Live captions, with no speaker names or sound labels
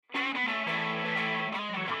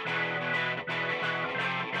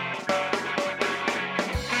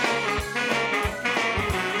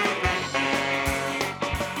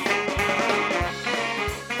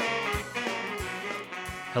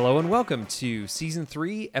Hello and welcome to Season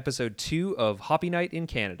 3, Episode 2 of Hoppy Night in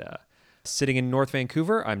Canada. Sitting in North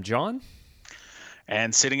Vancouver, I'm John.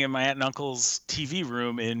 And sitting in my aunt and uncle's TV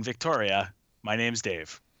room in Victoria, my name's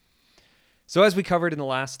Dave. So as we covered in the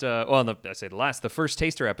last, the first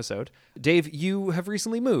Taster episode, Dave, you have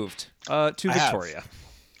recently moved to Victoria.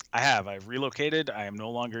 I have. I've relocated. I am no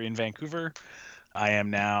longer in Vancouver. I am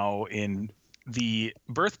now in the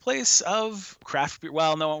birthplace of craft beer.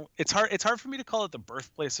 Well, no, it's hard for me to call it the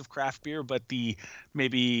birthplace of craft beer, but the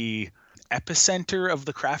maybe epicenter of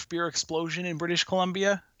the craft beer explosion in British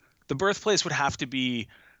Columbia. The birthplace would have to be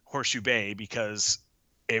Horseshoe Bay because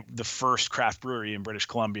the first craft brewery in British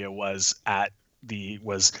Columbia was the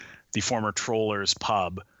former Trollers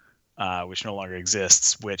pub, which no longer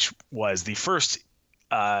exists, which was the first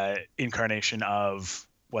incarnation of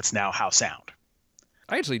what's now Howe Sound.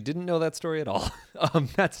 I actually didn't know that story at all.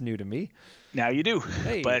 That's new to me. Now you do.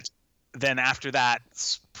 Hey. But then after that,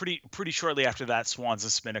 pretty shortly after that, Swans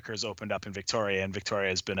and Spinnakers opened up in Victoria, and Victoria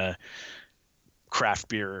has been a craft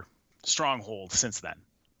beer stronghold since then.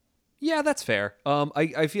 Yeah, that's fair.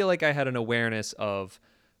 I feel like I had an awareness of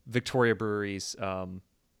Victoria breweries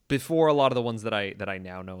before a lot of the ones that I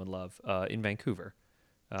now know and love in Vancouver.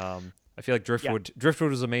 I feel like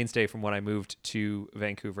Driftwood was a mainstay from when I moved to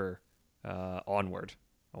Vancouver onward,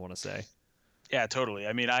 I want to say. Yeah, totally.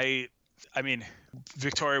 I mean,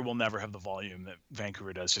 Victoria will never have the volume that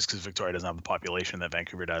Vancouver does just because Victoria doesn't have the population that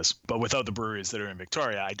Vancouver does. But without the breweries that are in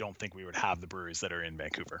Victoria, I don't think we would have the breweries that are in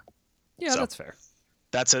Vancouver. Yeah, that's fair.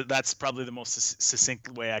 That's probably the most succinct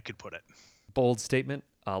way I could put it. Bold statement.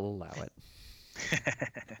 I'll allow it.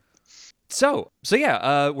 So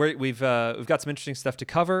yeah, we've got some interesting stuff to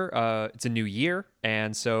cover. It's a new year,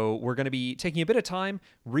 and so we're going to be taking a bit of time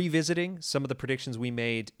revisiting some of the predictions we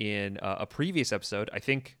made in a previous episode. I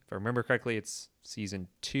think, if I remember correctly, it's Season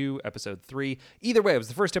 2, Episode 3. Either way, it was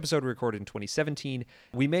the first episode we recorded in 2017.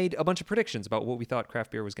 We made a bunch of predictions about what we thought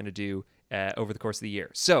craft beer was going to do over the course of the year.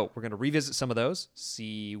 So we're going to revisit some of those,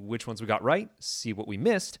 see which ones we got right, see what we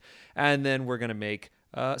missed, and then we're going to make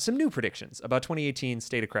some new predictions about 2018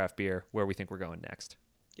 state of craft beer, where we think we're going next.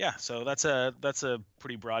 Yeah, so that's a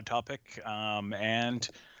pretty broad topic, and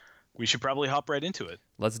we should probably hop right into it.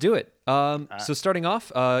 Let's do it. So starting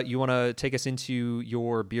off, you want to take us into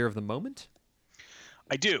your beer of the moment?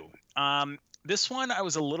 I do. This one I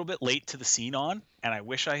was a little bit late to the scene on, and I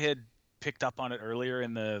wish I had picked up on it earlier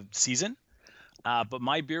in the season. But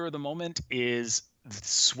my beer of the moment is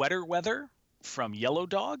Sweater Weather from Yellow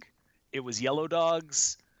Dog. It was Yellow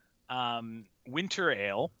Dog's winter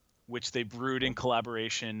ale, which they brewed in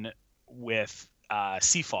collaboration with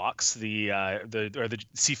Sea Fox, the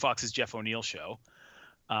Sea Fox's Jeff O'Neill show,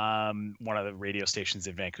 one of the radio stations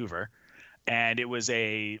in Vancouver, and it was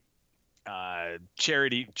a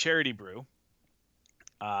charity brew.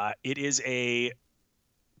 It is a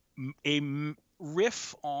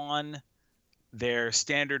riff on their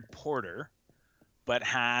standard porter, but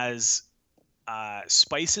has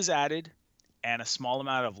spices added and a small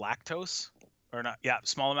amount of lactose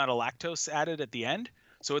added at the end.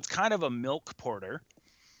 So it's kind of a milk porter,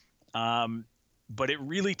 but it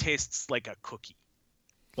really tastes like a cookie.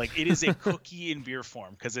 Like it is a cookie in beer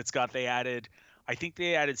form because I think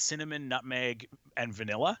they added cinnamon, nutmeg, and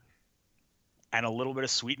vanilla, and a little bit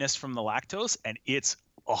of sweetness from the lactose, and it's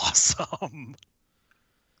awesome.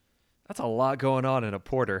 That's a lot going on in a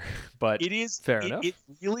porter, but it is fair enough. It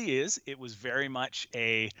really is. It was very much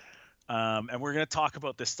and we're going to talk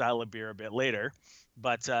about this style of beer a bit later,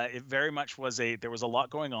 but it very much was there was a lot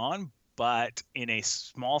going on, but in a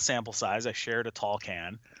small sample size, I shared a tall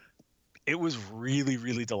can. It was really,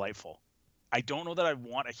 really delightful. I don't know that I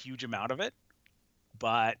want a huge amount of it,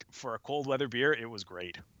 but for a cold weather beer, it was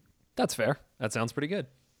great. That's fair. That sounds pretty good.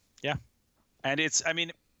 Yeah. And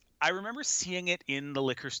I remember seeing it in the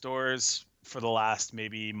liquor stores for the last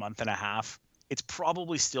maybe month and a half. It's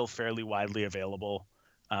probably still fairly widely available.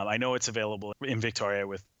 I know it's available in Victoria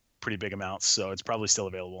with pretty big amounts, so it's probably still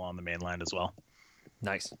available on the mainland as well.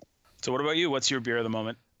 Nice. So what about you? What's your beer of the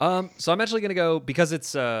moment? So I'm actually going to go, because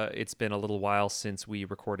it's been a little while since we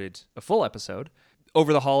recorded a full episode.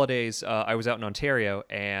 Over the holidays, I was out in Ontario,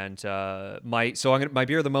 and my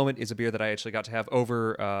beer of the moment is a beer that I actually got to have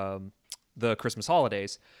over the Christmas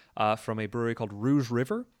holidays from a brewery called Rouge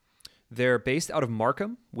River. They're based out of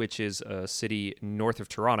Markham, which is a city north of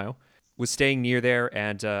Toronto. Was staying near there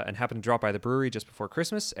and happened to drop by the brewery just before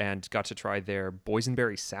Christmas and got to try their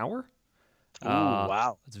boysenberry sour. Ooh,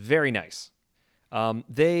 wow. It's very nice.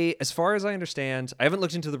 They, as far as I understand, I haven't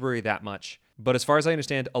looked into the brewery that much, but as far as I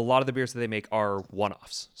understand, a lot of the beers that they make are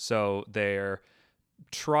one-offs. So they're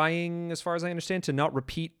trying, as far as I understand, to not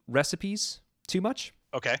repeat recipes too much.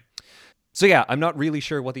 Okay. So yeah, I'm not really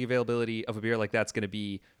sure what the availability of a beer like that's going to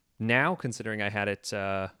be now, considering I had it.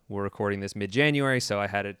 We're recording this mid-January, so I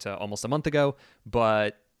had it almost a month ago.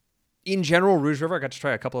 But in general, Rouge River, I got to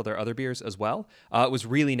try a couple of their other beers as well. It was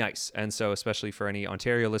really nice, and so especially for any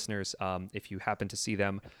Ontario listeners, if you happen to see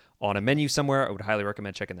them on a menu somewhere, I would highly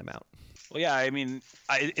recommend checking them out. Well, yeah, I mean,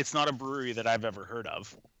 it's not a brewery that I've ever heard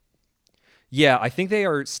of. Yeah, I think they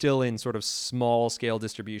are still in sort of small scale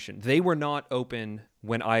distribution. They were not open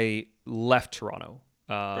when I left Toronto,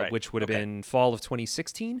 Right. which would have Okay. been fall of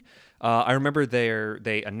 2016. I remember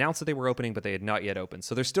they announced that they were opening, but they had not yet opened.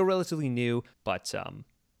 So they're still relatively new, but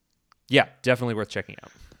yeah, definitely worth checking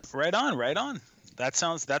out. Right on, right on. That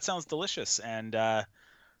sounds delicious. And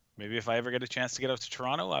maybe if I ever get a chance to get out to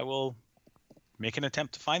Toronto, I will make an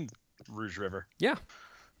attempt to find Rouge River. Yeah.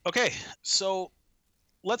 Okay, so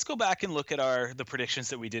let's go back and look at the predictions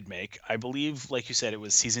that we did make. I believe, like you said, it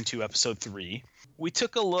was season 2, episode 3. We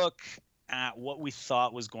took a look at what we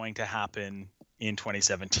thought was going to happen in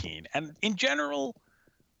 2017, and in general,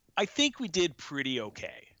 I think we did pretty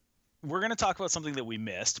okay. We're going to talk about something that we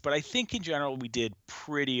missed, but I think in general we did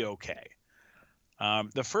pretty okay.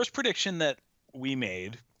 The first prediction that we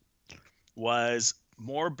made was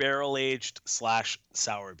more barrel aged /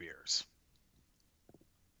 sour beers.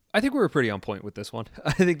 I think we were pretty on point with this one.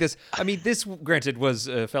 I think this, I mean, this granted was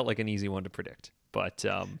felt like an easy one to predict, but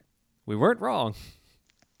we weren't wrong.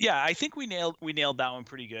 Yeah, I think we nailed that one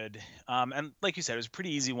pretty good. And like you said, it was a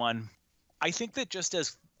pretty easy one. I think that just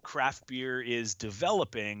as craft beer is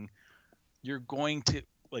developing, you're going to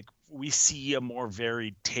we see a more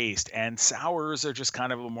varied taste, and sours are just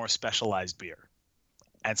kind of a more specialized beer.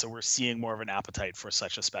 And so we're seeing more of an appetite for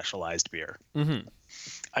such a specialized beer. Mm-hmm.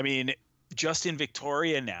 I mean, just in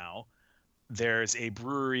Victoria now, there's a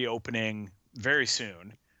brewery opening very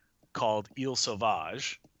soon called Ile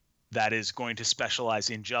Sauvage that is going to specialize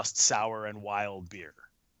in just sour and wild beer.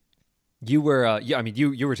 You were, yeah, I mean,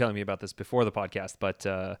 you were telling me about this before the podcast, but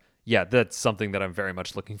yeah, that's something that I'm very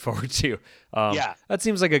much looking forward to. Yeah. That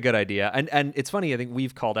seems like a good idea, and it's funny. I think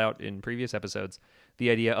we've called out in previous episodes the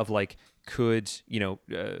idea of like, could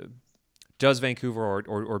does Vancouver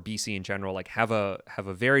or BC in general like have a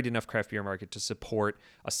varied enough craft beer market to support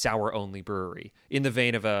a sour only brewery in the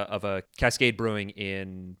vein of a Cascade Brewing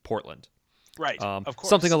in Portland? Right. Of course.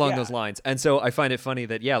 Something along Yeah. those lines. And so I find it funny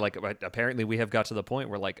that, yeah, like apparently we have got to the point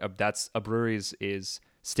where like that's a brewery is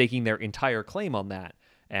staking their entire claim on that.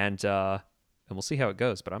 And we'll see how it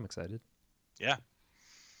goes, but I'm excited. Yeah.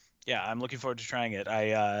 Yeah, I'm looking forward to trying it.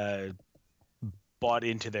 I bought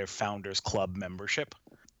into their Founders Club membership,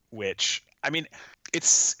 which I mean,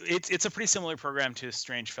 it's a pretty similar program to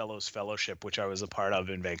Strange Fellows Fellowship, which I was a part of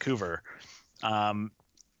in Vancouver. I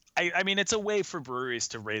mean, it's a way for breweries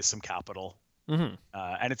to raise some capital, Mm-hmm.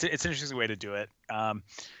 and it's an interesting way to do it.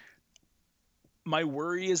 My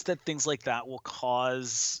worry is that things like that will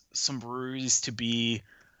cause some breweries to be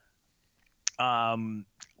a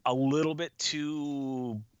little bit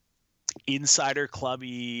too insider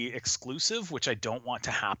clubby exclusive, which I don't want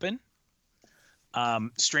to happen.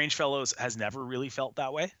 Strange Fellows has never really felt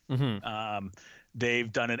that way. Mm-hmm.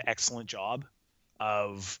 They've done an excellent job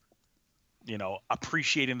of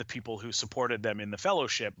appreciating the people who supported them in the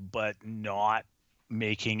fellowship, but not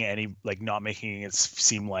making it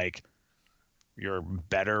seem like you're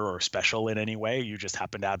better or special in any way. You just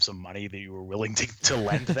happen to have some money that you were willing to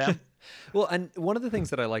lend them. Well, and one of the things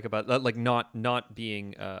that I like about like not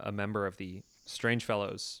being a member of the Strange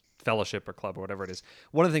Fellows Fellowship or club or whatever it is,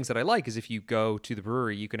 one of the things that I like is if you go to the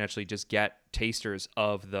brewery, you can actually just get tasters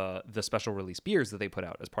of the special release beers that they put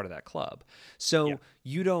out as part of that club. So Yeah.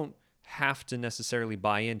 you don't have to necessarily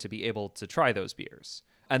buy in to be able to try those beers.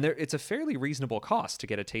 And it's a fairly reasonable cost to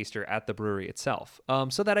get a taster at the brewery itself.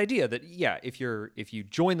 So that idea that, yeah, if you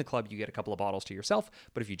join the club, you get a couple of bottles to yourself.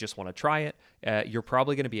 But if you just want to try it, you're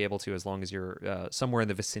probably going to be able to, as long as you're somewhere in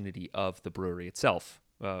the vicinity of the brewery itself,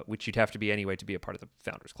 which you'd have to be anyway to be a part of the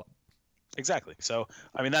Founders Club. Exactly. So,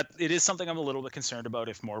 I mean, that it is something I'm a little bit concerned about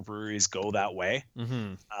if more breweries go that way.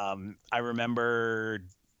 Mm-hmm. I remember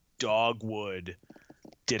Dogwood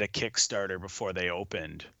did a Kickstarter before they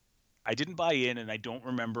opened. I didn't buy in, and I don't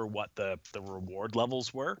remember what the reward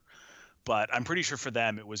levels were, but I'm pretty sure for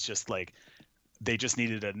them it was just like they just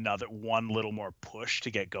needed one little more push to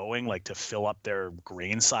get going, like to fill up their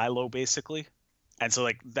grain silo basically. And so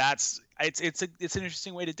like it's an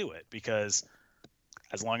interesting way to do it, because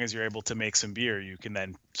as long as you're able to make some beer, you can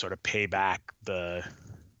then sort of pay back the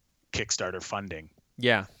Kickstarter funding.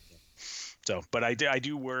 Yeah. So, but I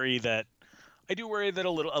do worry that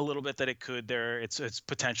a little bit that it's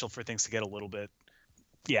potential for things to get a little bit,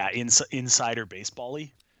 yeah, insider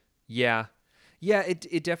baseball-y. Yeah. Yeah,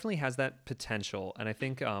 it definitely has that potential, and I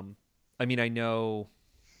think I mean, I know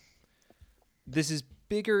this is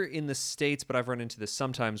bigger in the States, but I've run into this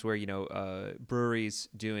sometimes where, breweries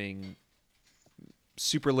doing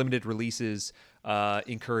super limited releases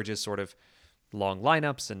encourages sort of long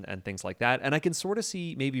lineups and things like that. And I can sort of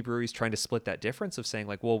see maybe breweries trying to split that difference of saying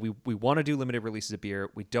like, well, we want to do limited releases of beer.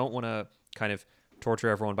 We don't want to kind of torture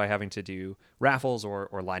everyone by having to do raffles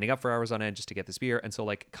or lining up for hours on end just to get this beer. And so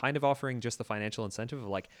like kind of offering just the financial incentive of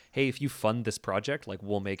like, hey, if you fund this project, like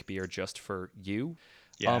we'll make beer just for you.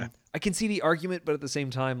 Yeah. I can see the argument, but at the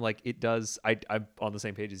same time, like it does, I'm on the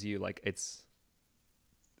same page as you. Like it's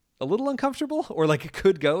a little uncomfortable or like it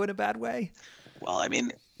could go in a bad way. Well, I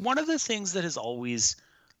mean, one of the things that has always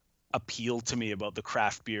appealed to me about the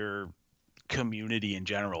craft beer community in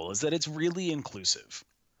general is that it's really inclusive.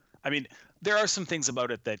 I mean, there are some things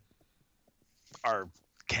about it that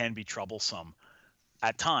can be troublesome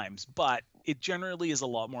at times, but it generally is a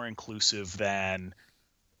lot more inclusive than,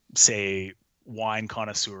 say, wine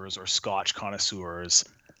connoisseurs or Scotch connoisseurs.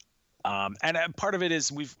 And part of it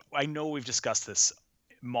is I know we've discussed this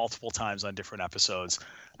multiple times on different episodes,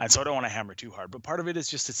 and so I don't want to hammer too hard. But part of it is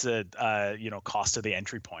just it's a cost of the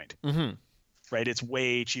entry point, right? It's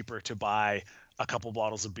way cheaper to buy a couple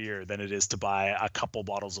bottles of beer than it is to buy a couple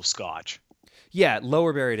bottles of Scotch. Yeah,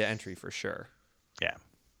 lower barrier to entry for sure.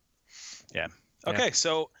 Yeah. Okay,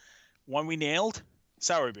 so one we nailed,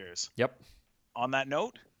 sour beers. Yep. On that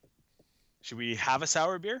note, should we have a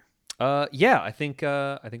sour beer? Yeah, I think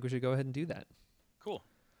we should go ahead and do that. Cool.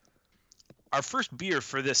 Our first beer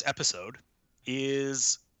for this episode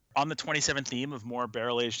is on the 27th theme of more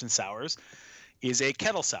barrel-aged and sours, is a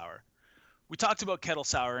kettle sour. We talked about kettle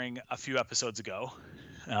souring a few episodes ago,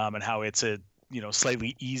 and how it's a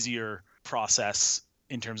slightly easier process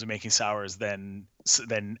in terms of making sours than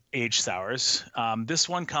aged sours. This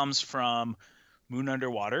one comes from Moon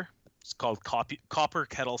Underwater. It's called Copper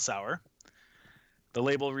Kettle Sour. The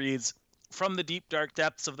label reads, "From the deep, dark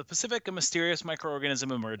depths of the Pacific, a mysterious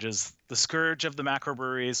microorganism emerges. The scourge of the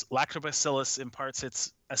macrobreweries, Lactobacillus, imparts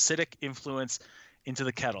its acidic influence into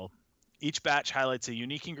the kettle. Each batch highlights a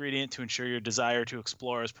unique ingredient to ensure your desire to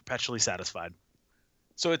explore is perpetually satisfied."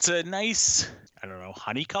 So it's a nice,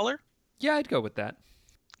 honey color? Yeah, I'd go with that.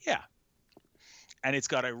 Yeah. And it's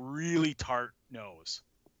got a really tart nose.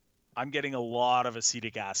 I'm getting a lot of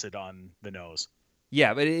acetic acid on the nose.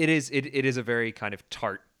 Yeah, but it is a very kind of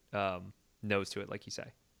tart nose to it, like you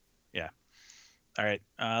say. Yeah. All right,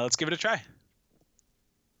 let's give it a try.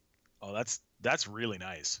 Oh, that's really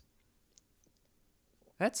nice.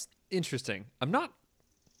 That's interesting. I'm not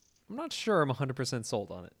sure I'm 100%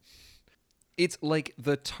 sold on it. It's like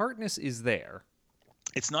the tartness is there.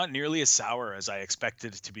 It's not nearly as sour as I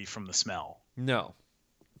expected it to be from the smell. No.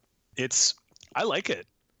 I like it.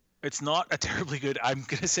 It's not a terribly good, I'm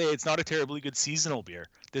going to say it's not a terribly good seasonal beer.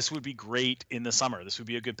 This would be great in the summer. This would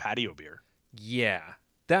be a good patio beer. Yeah.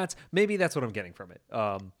 Maybe that's what I'm getting from it.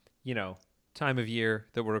 Time of year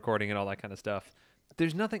that we're recording and all that kind of stuff.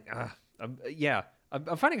 There's nothing, I'm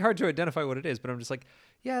finding it hard to identify what it is, but I'm just like,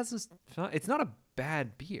 yeah, it's not a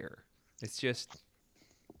bad beer. It's just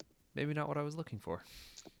maybe not what I was looking for.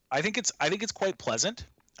 I think it's quite pleasant.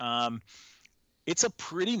 It's a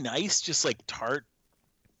pretty nice, just like tart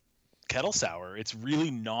kettle sour. It's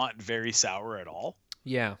really not very sour at all.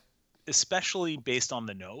 Yeah. Especially based on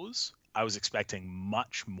the nose. I was expecting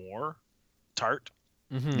much more tart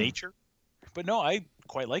nature. But no, I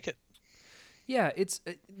quite like it. Yeah, it's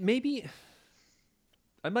maybe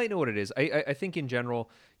I might know what it is. I think in general,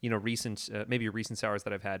 recent sours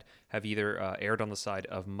that I've had have either erred on the side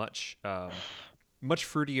of much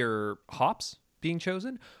fruitier hops being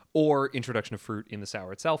chosen or introduction of fruit in the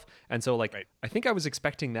sour itself. And so right. I think I was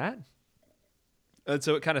expecting that. And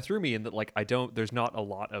so it kind of threw me in that there's not a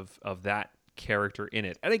lot of that character in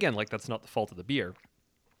it. And again, that's not the fault of the beer.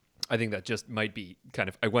 I think that just might be kind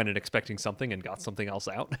of I went in expecting something and got something else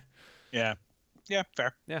out. Yeah. Yeah,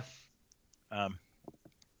 fair. Yeah. I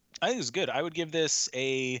think it's good. I would give this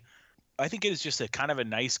I think it is just a kind of a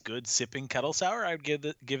nice, good sipping kettle sour. I would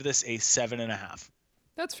give this a 7.5.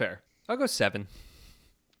 That's fair. I'll go 7.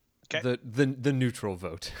 Okay. The neutral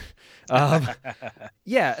vote.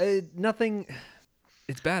 Yeah, nothing.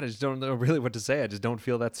 It's bad. I just don't know really what to say. I just don't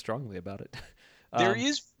feel that strongly about it.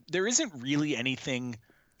 There isn't really anything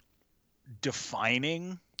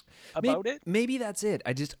defining about it. Maybe that's it.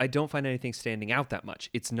 I don't find anything standing out that much.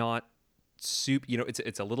 It's not soup.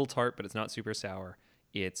 It's a little tart, but it's not super sour.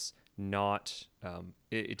 It's not.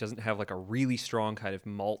 It doesn't have a really strong kind of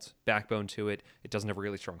malt backbone to it. It doesn't have a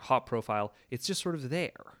really strong hop profile. It's just sort of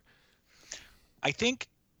there. I think,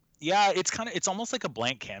 yeah, it's almost like a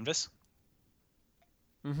blank canvas.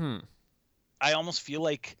 Mm-hmm. I almost feel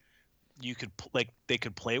like they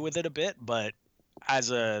could play with it a bit, but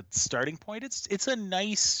as a starting point, it's a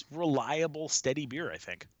nice, reliable, steady beer, I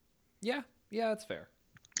think. Yeah, yeah, that's fair.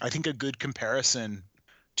 I think a good comparison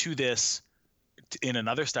to this in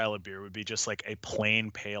another style of beer would be just like a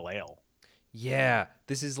plain pale ale. Yeah,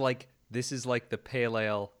 this is like the pale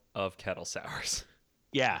ale of kettle sours.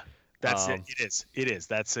 Yeah, that's it. Um, It is. It is.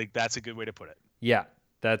 That's a good way to put it. yeah,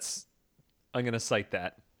 that's I'm gonna cite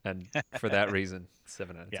that, and for that reason,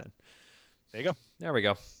 7 out of Yeah. 10. There you go. There we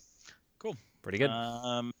go. Cool. Pretty good.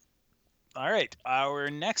 All right. Our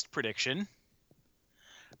next prediction.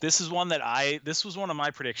 This was one of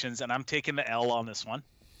my predictions, and I'm taking the L on this one.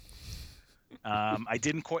 We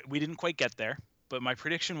didn't quite get there, but my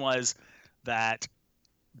prediction was that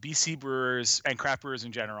BC brewers and craft brewers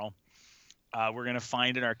in general, were going to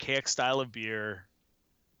find an archaic style of beer,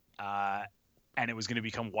 and it was going to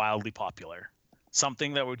become wildly popular.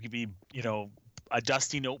 Something that would be, a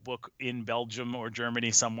dusty notebook in Belgium or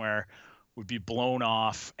Germany somewhere would be blown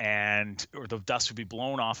off, or the dust would be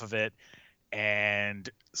blown off of it, and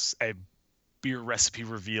a beer recipe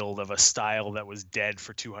revealed of a style that was dead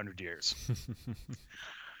for 200 years.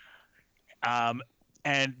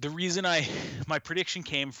 And the reason my prediction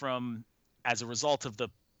came from as a result of the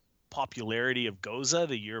popularity of Goza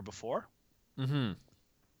the year before. Mm-hmm.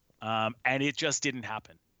 And it just didn't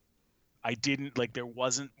happen. There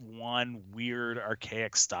wasn't one weird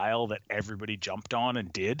archaic style that everybody jumped on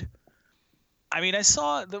and did. I mean, I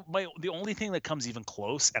saw the only thing that comes even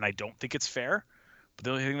close, and I don't think it's fair, but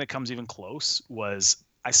the only thing that comes even close was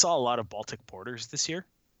I saw a lot of Baltic porters this year.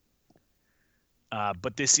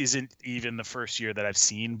 But this isn't even the first year that I've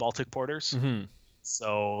seen Baltic porters. Mm-hmm.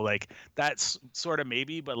 So that's sort of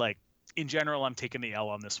maybe, but in general, I'm taking the L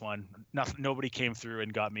on this one. Nobody came through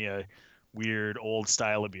and got me a weird old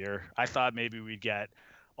style of beer. I thought maybe we'd get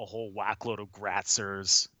a whole whackload of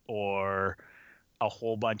Gratzers or a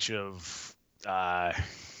whole bunch of I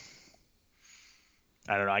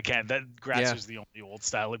don't know. I can't. That Gratzer's the only old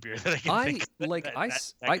style of beer that I can think of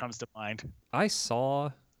that comes to mind. I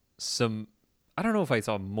saw some. I don't know if I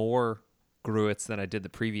saw more Gruits than I did the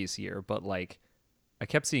previous year, but I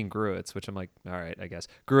kept seeing Gruits, which I'm like, all right, I guess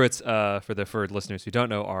Gruits. For listeners who don't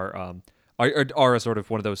know, are a sort of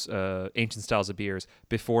one of those ancient styles of beers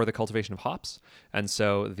before the cultivation of hops, and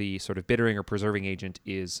so the sort of bittering or preserving agent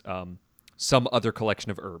is some other collection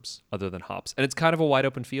of herbs other than hops, and it's kind of a wide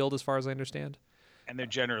open field as far as I understand. And they're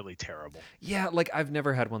generally terrible. Yeah, I've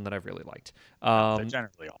never had one that I've really liked. They're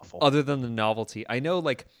generally awful. Other than the novelty, I know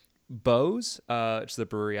Bose, which is the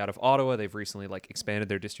brewery out of Ottawa. They've recently expanded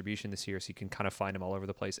their distribution this year, so you can kind of find them all over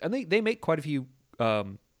the place. And they make quite a few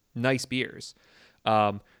nice beers.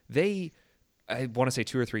 I want to say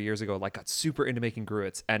 2 or 3 years ago, got super into making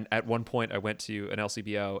Gruits. And at one point I went to an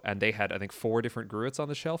LCBO and they had, I think, 4 different Gruits on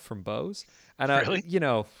the shelf from Bose. And really?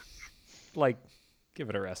 Give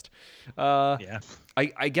it a rest. Yeah.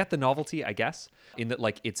 I get the novelty, I guess, in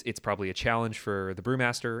that it's probably a challenge for the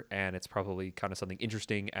brewmaster, and it's probably kind of something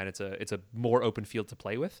interesting, and it's a more open field to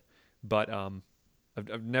play with. But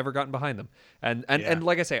I've never gotten behind them. And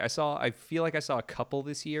like I say, I feel like I saw a couple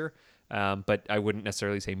this year, but I wouldn't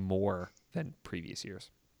necessarily say more than previous years.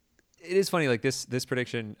 It is funny, this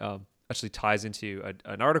prediction actually ties into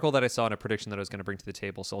an article that I saw and a prediction that I was going to bring to the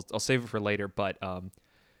table. So I'll save it for later, but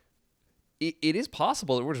it is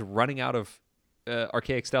possible that we're just running out of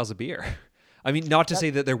archaic styles of beer. I mean, not to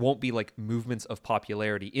say that there won't be movements of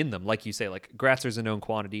popularity in them. Like you say, Gratzer's a known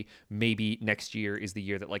quantity. Maybe next year is the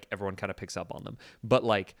year that everyone kind of picks up on them. But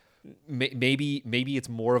maybe it's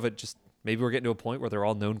more of maybe we're getting to a point where they're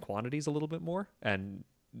all known quantities a little bit more. And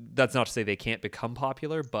that's not to say they can't become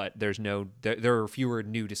popular, but there are fewer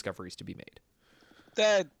new discoveries to be made.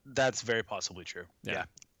 That's very possibly true. Yeah.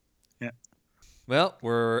 Well,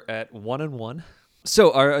 we're at 1-1.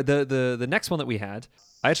 So the next one that we had,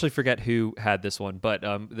 I actually forget who had this one, but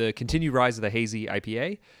the continued rise of the hazy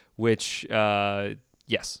IPA, which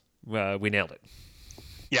yes, we nailed it.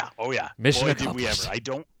 Yeah. Oh yeah. Mission Boy, accomplished. Did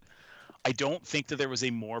we ever. I don't think that there was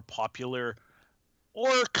a more popular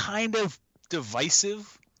or kind of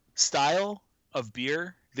divisive style of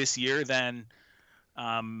beer this year than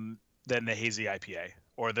the hazy IPA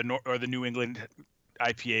or the New England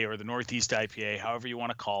IPA or the Northeast IPA, however you want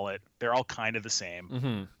to call it. They're all kind of the same.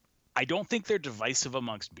 Mm-hmm. I don't think they're divisive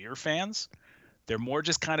amongst beer fans. They're more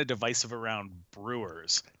just kind of divisive around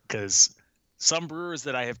brewers, because some brewers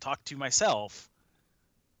that I have talked to myself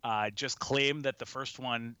just claim that the first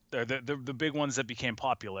one, the big ones that became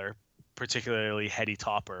popular, particularly Heady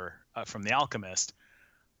Topper from The Alchemist,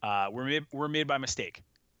 were made by mistake.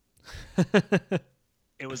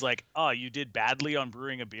 it was like, oh, you did badly on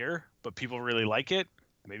brewing a beer, but people really like it.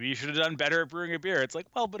 Maybe you should have done better at brewing a beer. It's like,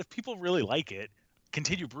 well, but if people really like it,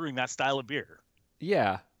 continue brewing that style of beer.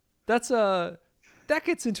 Yeah. That's that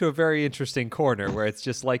gets into a very interesting corner where it's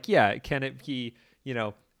just like, yeah, can it be,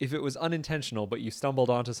 if it was unintentional but you stumbled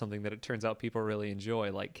onto something that it turns out people really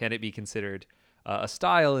enjoy, like can it be considered a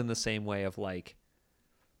style in the same way of like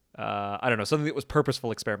I don't know, something that was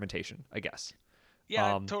purposeful experimentation, I guess.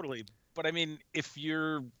 Yeah, totally. But I mean, if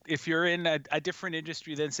you're in a different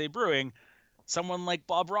industry than say brewing, someone like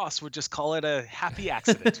Bob Ross would just call it a happy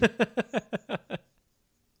accident.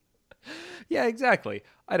 Yeah, exactly.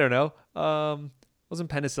 I don't know. Wasn't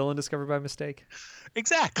penicillin discovered by mistake?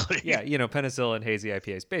 Exactly. Yeah, penicillin, hazy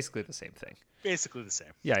IPAs, basically the same thing. Basically the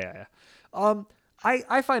same. Yeah.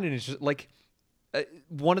 I find it interesting. Like,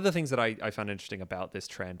 one of the things that I found interesting about this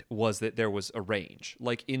trend was that there was a range.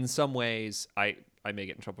 Like, in some ways, I may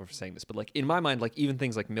get in trouble for saying this, but like in my mind, like even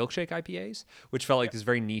things like milkshake IPAs, which felt like this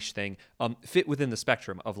very niche thing, fit within the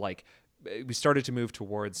spectrum of like we started to move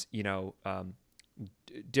towards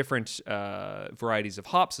different varieties of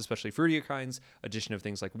hops, especially fruitier kinds, addition of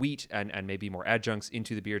things like wheat and maybe more adjuncts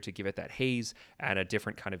into the beer to give it that haze and a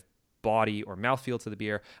different kind of body or mouthfeel to the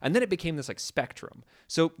beer. And then it became this like spectrum.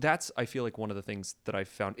 So that's, I feel like, one of the things that I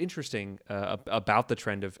found interesting about the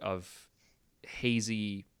trend of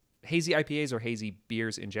hazy IPAs or hazy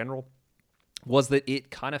beers in general was that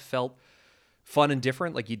it kind of felt fun and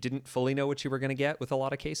different. Like you didn't fully know what you were going to get with a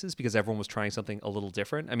lot of cases because everyone was trying something a little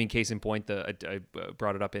different. I mean, case in point, I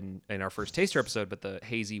brought it up in our first taster episode, but the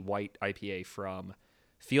hazy white IPA from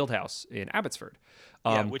Fieldhouse in Abbotsford.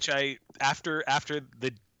 Which I after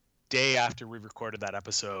the day after we recorded that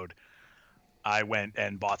episode, I went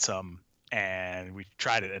and bought some and we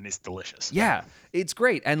tried it and it's delicious. Yeah, it's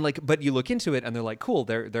great. And like, but you look into it and they're like, cool.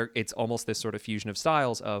 It's almost this sort of fusion of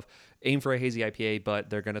styles of aim for a hazy IPA, but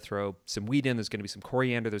they're going to throw some wheat in. There's going to be some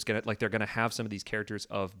coriander. They're going to have some of these characters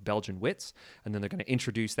of Belgian wits, and then they're going to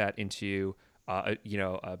introduce that into, a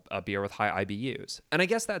beer with high IBUs. And I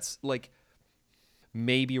guess that's like,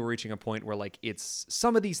 maybe we're reaching a point where like it's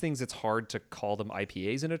some of these things, it's hard to call them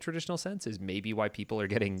IPAs in a traditional sense is maybe why people are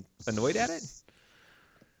getting annoyed at it.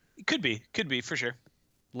 Could be for sure.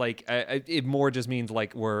 Like it more just means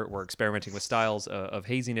like we're experimenting with styles of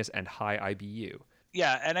haziness and high IBU.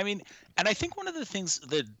 Yeah, and I mean, and I think one of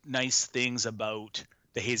the nice things about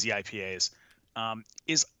the hazy IPAs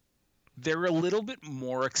is they're a little bit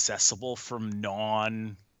more accessible from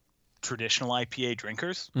non-traditional IPA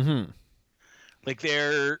drinkers. Mm-hmm. Like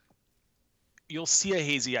you'll see a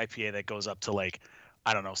hazy IPA that goes up to like,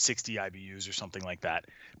 I don't know, 60 IBUs or something like that.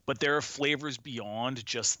 But there are flavors beyond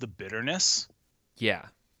just the bitterness. Yeah.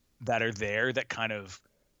 That are there that kind of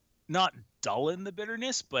not dull the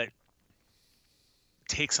bitterness, but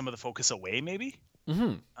take some of the focus away maybe.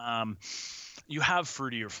 Mm-hmm. You have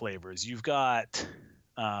fruitier flavors. You've got,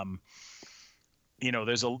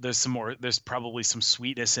 there's probably some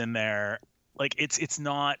sweetness in there. Like it's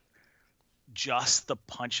not just the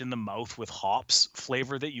punch in the mouth with hops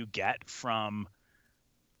flavor that you get from,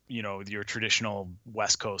 your traditional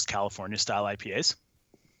West Coast California style IPAs.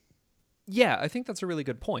 Yeah, I think that's a really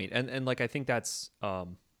good point. And like I think that's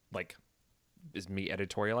like is me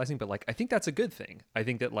editorializing, but like I think that's a good thing. I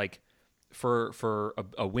think that like for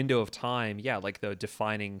a window of time, yeah, like the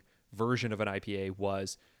defining version of an IPA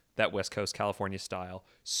was that West Coast California style,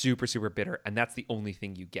 super, super bitter. And that's the only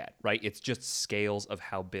thing you get, right? It's just scales of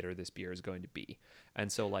how bitter this beer is going to be.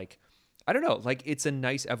 And so like, I don't know, like it's a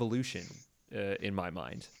nice evolution in my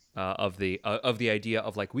mind of the idea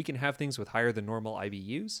of like, we can have things with higher than normal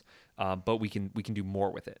IBUs, but we can do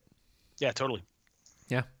more with it. Yeah, totally.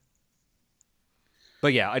 Yeah.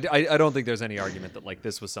 But yeah, I don't think there's any argument that like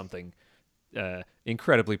this was something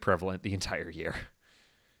incredibly prevalent the entire year.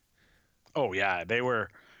 Oh yeah,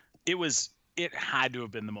 it had to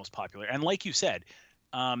have been the most popular. And like you said,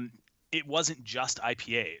 it wasn't just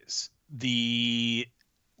IPAs.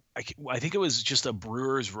 I think it was just a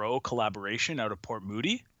Brewers Row collaboration out of Port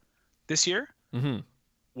Moody this year. Mm-hmm.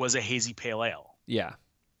 Was a hazy pale ale. Yeah.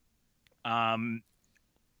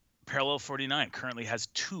 Parallel 49 currently has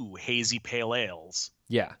 2 hazy pale ales.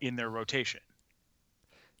 Yeah. In their rotation.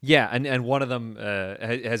 Yeah, and one of them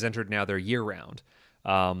has entered now their year round.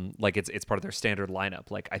 Like it's part of their standard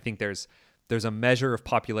lineup. Like I think there's a measure of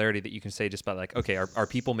popularity that you can say just by like, okay, are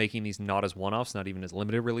people making these not as one-offs, not even as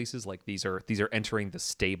limited releases? Like these are entering the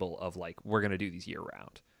stable of like, we're going to do these year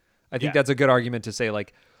round. I think that's a good argument to say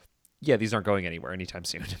like, yeah, these aren't going anywhere anytime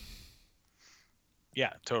soon.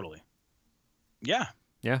 Yeah, totally. Yeah.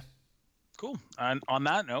 Yeah. Cool. And on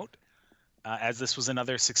that note, as this was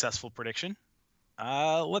another successful prediction,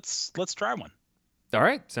 let's try one. All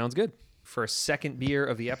right, sounds good. For a second beer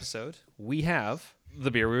of the episode, we have the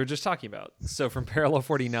beer we were just talking about. So from Parallel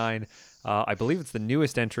 49, I believe it's the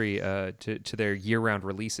newest entry to their year-round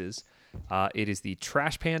releases. It is the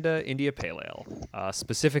Trash Panda India Pale Ale,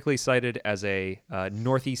 specifically cited as a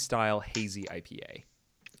Northeast-style hazy IPA.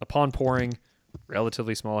 Upon pouring,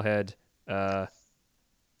 relatively small head,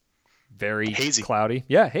 very Hazy. cloudy.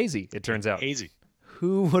 Yeah, hazy, it turns out. Hazy.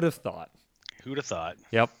 Who would have thought? Who'd have thought?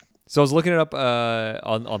 Yep. So I was looking it up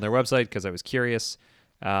on their website because I was curious.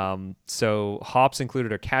 So hops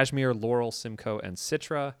included are cashmere, laurel, simcoe, and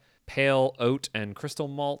citra, pale oat and crystal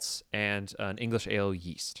malts, and an English ale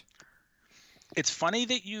yeast. It's funny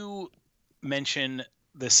that you mention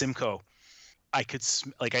the Simcoe. I could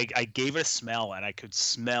I gave it a smell, and I could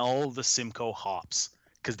smell the Simcoe hops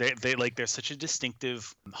because they're such a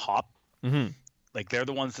distinctive hop. Mm-hmm. Like they're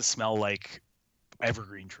the ones that smell like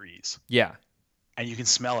evergreen trees, Yeah. and you can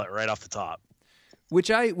smell it right off the top. Which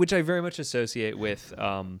I very much associate with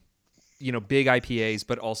big IPAs,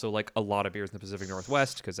 but also like a lot of beers in the Pacific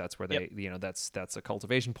Northwest because that's where they that's a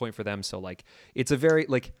cultivation point for them. So like it's a very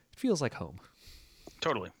like it feels like home.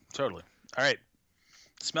 Totally. All right.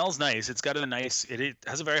 Smells nice. It's got a nice. It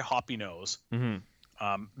has a very hoppy nose. Mm-hmm.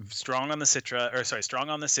 Strong on the strong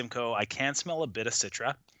on the Simcoe. I can smell a bit of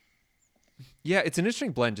citra. Yeah, it's an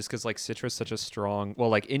interesting blend just because like citra is such a strong. Well,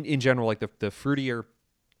 like in general, like the fruitier.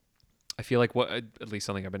 I feel like what at least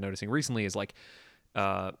something I've been noticing recently is like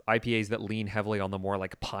IPAs that lean heavily on the more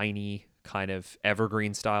like piney kind of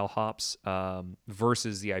evergreen style hops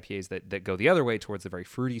versus the IPAs that go the other way towards the very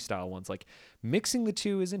fruity style ones. Like mixing the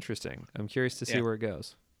two is interesting. I'm curious to see where it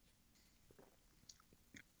goes.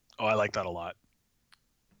 Oh, I like that a lot.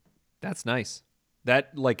 That's nice.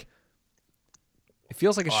 That like it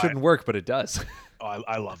feels like it shouldn't work, but it does. Oh,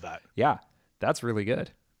 I love that. Yeah, that's really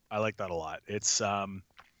good. I like that a lot.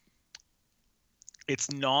 It's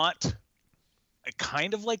not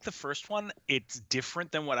kind of like the first one. It's different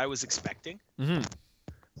than what I was expecting. Mm-hmm.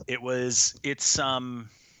 It's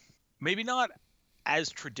maybe not as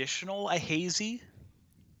traditional a hazy.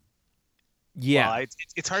 Yeah. Well,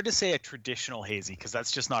 it's hard to say a traditional hazy because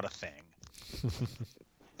that's just not a thing,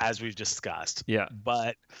 as we've discussed. Yeah.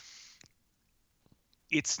 But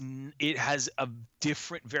it has a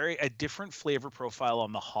different flavor profile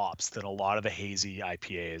on the hops than a lot of the hazy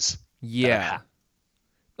IPAs. Yeah.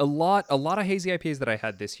 A lot of hazy IPAs that I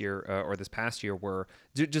had this year or this past year were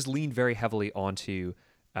just leaned very heavily onto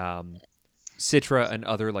citra and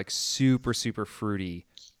other like super fruity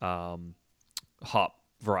hop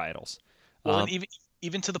varietals. Well, and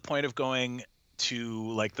even to the point of going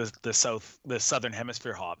to like the southern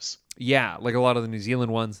hemisphere hops. Yeah, like a lot of the New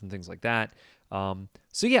Zealand ones and things like that.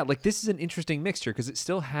 So yeah, like this is an interesting mixture because it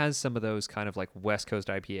still has some of those kind of like West Coast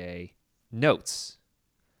IPA notes,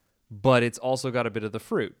 but it's also got a bit of the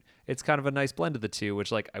fruit. It's kind of a nice blend of the two,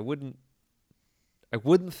 which like I wouldn't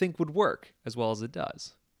think would work as well as it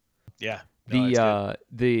does. Yeah. No,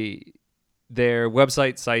 their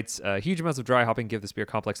website cites huge amounts of dry hopping give this beer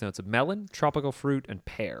complex notes of melon, tropical fruit, and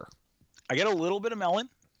pear. I get a little bit of melon,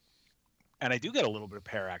 and I do get a little bit of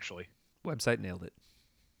pear actually. Website nailed it.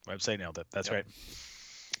 That's right.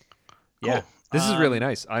 Yeah, cool. This is really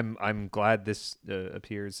nice. I'm glad this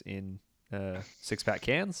appears in 6-pack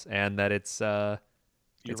cans and that it's going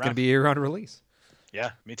to be a year-round release.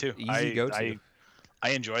 Yeah, me too. Easy go-to. I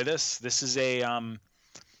enjoy this. This is a and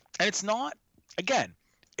it's not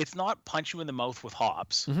punch you in the mouth with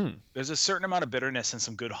hops. Mm-hmm. There's a certain amount of bitterness and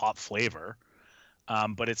some good hop flavor,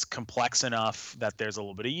 but it's complex enough that there's a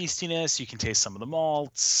little bit of yeastiness. You can taste some of the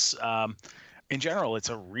malts. In general, it's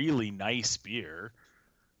a really nice beer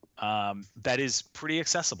that is pretty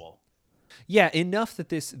accessible. Yeah, enough that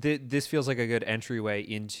this feels like a good entryway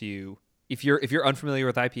into if you're unfamiliar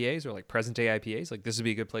with IPAs or like present day IPAs, like this would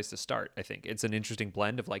be a good place to start. I think it's an interesting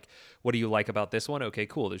blend of like, what do you like about this one? Okay,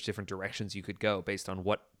 cool. There's different directions you could go based on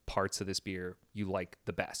what parts of this beer you like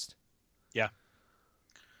the best. Yeah.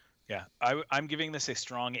 I'm giving this a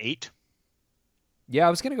strong 8. Yeah, I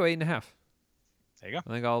was gonna go 8.5. There you go.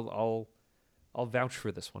 I think I'll vouch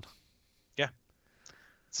for this one. Yeah.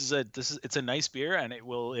 It's a nice beer, and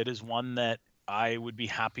it is one that I would be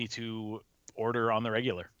happy to order on the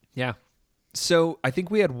regular. Yeah. So I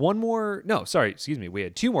think we had we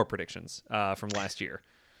had 2 more predictions from last year.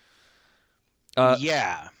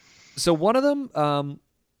 Yeah. So one of them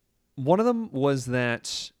was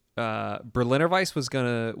that Berliner Weiss was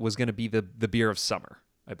gonna be the beer of summer,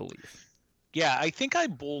 I believe. Yeah, I think I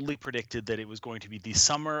boldly predicted that it was going to be the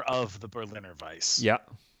summer of the Berliner Weiss. Yeah.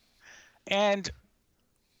 And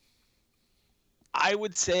I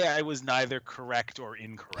would say I was neither correct or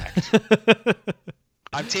incorrect.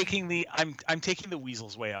 I'm taking the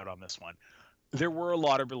weasel's way out on this one. There were a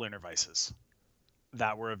lot of Berliner Weisses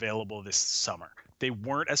that were available this summer. They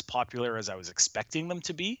weren't as popular as I was expecting them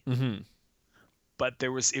to be, Mm-hmm. but it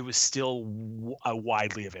was still a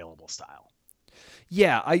widely available style.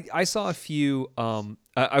 Yeah, I saw a few.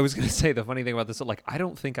 I was gonna say the funny thing about this, like I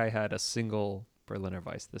don't think I had a single Berliner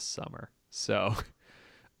Weiss this summer, so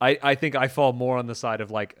I think I fall more on the side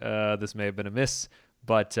of like this may have been a miss,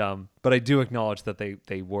 but I do acknowledge that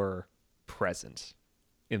they were present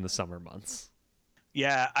in the summer months.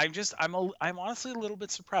 Yeah, I'm honestly a little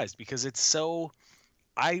bit surprised because it's so.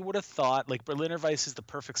 I would have thought like Berliner Weiss is the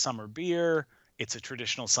perfect summer beer. It's a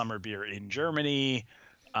traditional summer beer in Germany.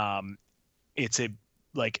 Um, it's a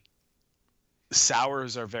like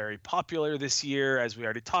sours are very popular this year, as we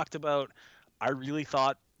already talked about. I really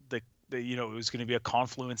thought that it was going to be a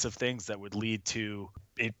confluence of things that would lead to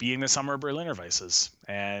it being the summer Berliner Weisses.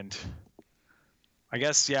 And I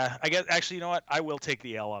guess, yeah, I guess actually, you know what? I will take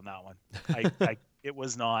the L on that one. It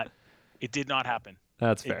was not, it did not happen.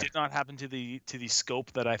 That's It fair. did not happen to the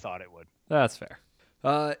scope that I thought it would. That's fair.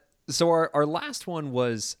 So our last one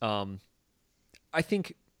was I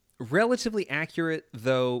think relatively accurate,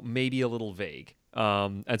 though maybe a little vague.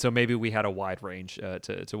 And so maybe we had a wide range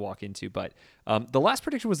to walk into. But the last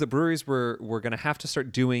prediction was that breweries were going to have to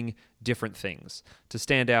start doing different things to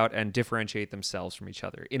stand out and differentiate themselves from each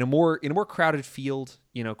other in a more crowded field.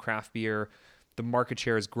 Craft beer, the market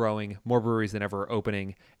share is growing, more breweries than ever are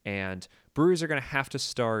opening, and breweries are going to have to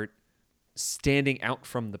start standing out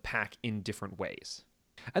from the pack in different ways.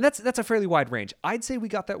 And that's a fairly wide range. I'd say we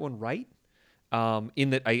got that one right.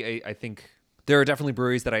 In that I think there are definitely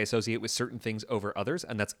breweries that I associate with certain things over others,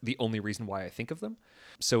 and that's the only reason why I think of them.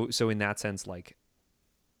 So in that sense, like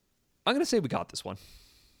I'm gonna say we got this one.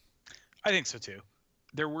 I think so too.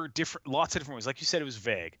 There were lots of different ways. Like you said, it was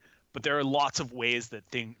vague, but there are lots of ways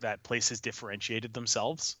that places differentiated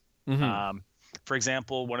themselves. Mm-hmm. Um, for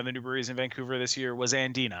example, one of the new breweries in Vancouver this year was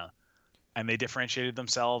Andina, and they differentiated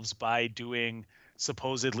themselves by doing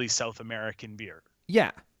supposedly South American beer.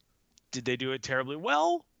 Yeah. Did they do it terribly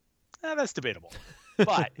well? That's debatable.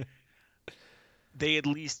 But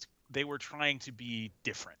they were trying to be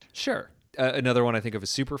different. Sure. Another one I think of is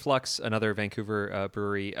Superflux, another Vancouver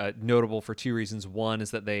brewery, notable for two reasons. One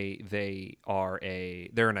is that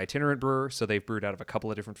they're an itinerant brewer, so they've brewed out of a couple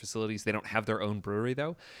of different facilities. They don't have their own brewery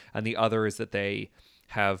though, and the other is that they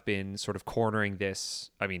have been sort of cornering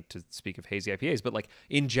this. I mean, to speak of hazy IPAs, but like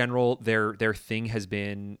in general, their thing has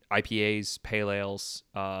been IPAs, pale ales,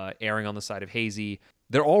 erring on the side of hazy.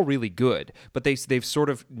 They're all really good, but they've sort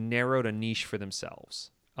of narrowed a niche for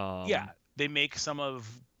themselves. Yeah, they make some of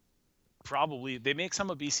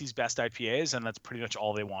BC's best IPAs, and that's pretty much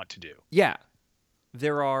all they want to do. Yeah,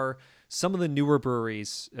 there are some of the newer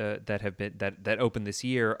breweries that have been that opened this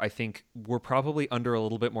year. I think were probably under a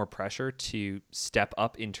little bit more pressure to step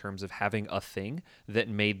up in terms of having a thing that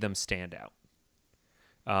made them stand out.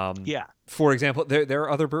 Yeah. For example, there are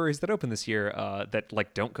other breweries that opened this year that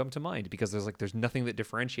like don't come to mind because there's nothing that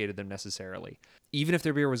differentiated them necessarily. Even if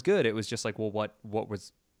their beer was good, it was just like, well, what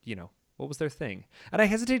was what was their thing? And I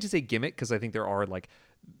hesitate to say gimmick because I think there are like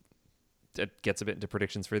it gets a bit into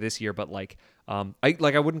predictions for this year, but like I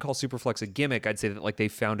wouldn't call Superflux a gimmick. I'd say that like they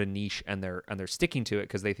found a niche and they're sticking to it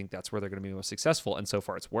because they think that's where they're going to be most successful, and so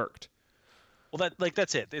far it's worked. Well,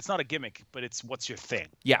 that's it. It's not a gimmick, but it's what's your thing.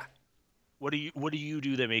 Yeah. What do you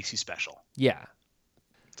do that makes you special? Yeah.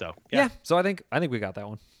 So yeah. So I think we got that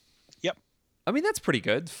one. Yep. I mean, that's pretty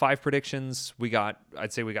good. 5 predictions.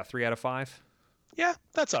 I'd say we got 3 out of 5. Yeah,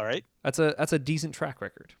 that's all right. That's a decent track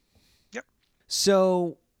record. Yep.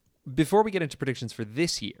 So before we get into predictions for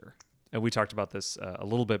this year, and we talked about this a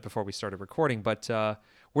little bit before we started recording, but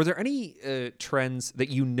were there any trends that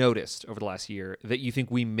you noticed over the last year that you think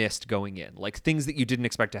we missed going in? Like things that you didn't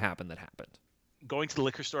expect to happen that happened? Going to the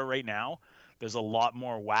liquor store right now, there's a lot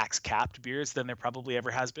more wax capped beers than there probably ever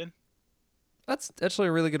has been. That's actually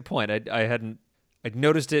a really good point. I'd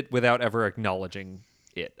noticed it without ever acknowledging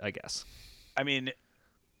it, I guess. I mean,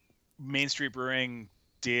 Main Street Brewing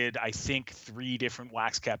did, I think, 3 different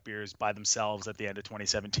wax cap beers by themselves at the end of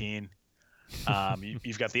 2017.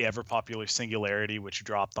 You've got the ever popular Singularity, which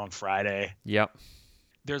dropped on Friday. Yep.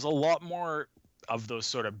 There's a lot more of those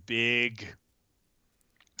sort of big,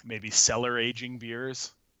 maybe cellar aging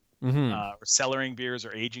beers, or cellaring beers,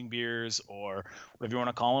 or aging beers, or whatever you want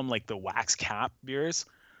to call them, like the wax cap beers.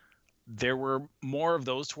 There were more of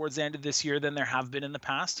those towards the end of this year than there have been in the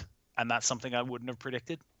past, and that's something I wouldn't have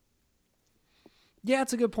predicted. Yeah,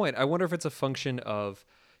 it's a good point. I wonder if it's a function of,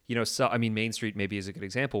 I mean, Main Street maybe is a good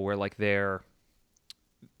example where like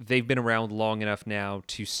they've been around long enough now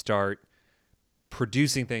to start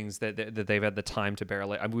producing things that they've had the time to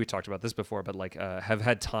barrel age. I mean, we talked about this before, but like have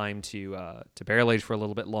had time to barrel age for a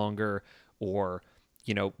little bit longer, or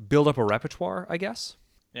build up a repertoire, I guess.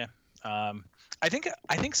 Yeah. I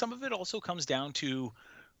think some of it also comes down to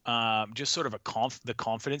just sort of the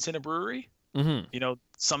confidence in a brewery. Mm-hmm.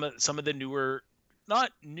 Some of the newer,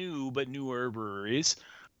 not new but newer breweries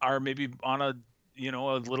are maybe on a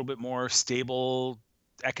little bit more stable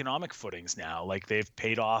economic footings now. Like they've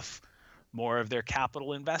paid off more of their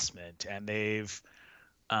capital investment, and they've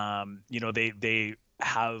they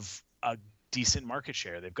have a decent market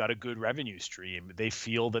share. They've got a good revenue stream. They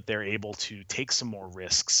feel that they're able to take some more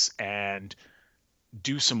risks and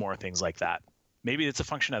do some more things like that. Maybe it's a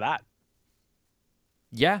function of that.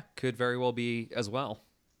 Yeah, could very well be as well.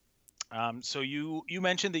 So you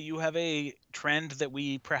mentioned that you have a trend that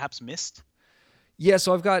we perhaps missed. Yeah,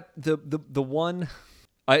 so I've got the one.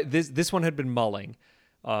 This one had been mulling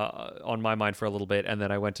on my mind for a little bit, and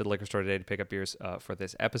then I went to the liquor store today to pick up beers for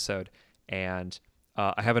this episode, and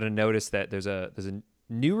I happened to notice that there's a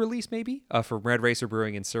new release maybe for Red Racer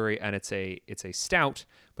Brewing in Surrey, and it's a stout,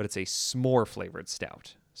 but it's a s'more flavored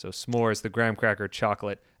stout. So s'more is the graham cracker,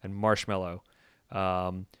 chocolate, and marshmallow,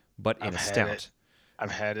 but in a stout.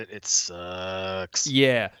 I've had it. It sucks.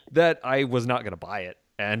 Yeah, that I was not going to buy it.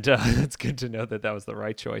 And it's good to know that was the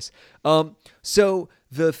right choice. So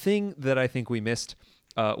the thing that I think we missed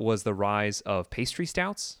was the rise of pastry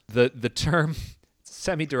stouts. The term, it's a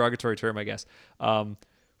semi-derogatory term, I guess,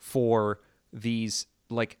 for these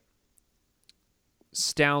like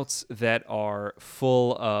stouts that are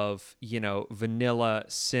full of, vanilla,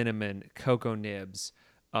 cinnamon, cocoa nibs,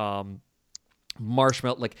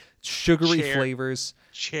 marshmallow, like sugary flavors.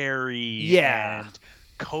 Cherry. And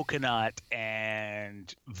coconut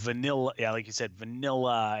and vanilla. Yeah, like you said,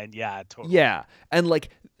 vanilla, and totally. Yeah, and like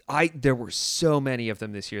there were so many of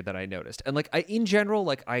them this year that I noticed, and like in general,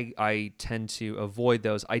 like I tend to avoid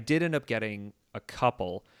those. I did end up getting a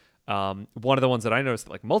couple. One of the ones that I noticed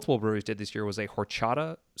that like multiple breweries did this year was a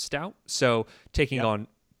horchata stout. So taking on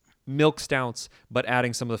milk stouts, but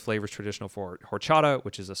adding some of the flavors traditional for horchata,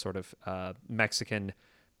 which is a sort of Mexican.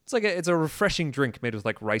 It's a refreshing drink made with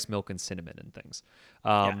like rice milk and cinnamon and things.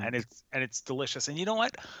 And it's delicious. And you know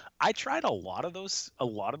what? I tried a lot of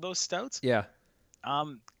those stouts. Yeah.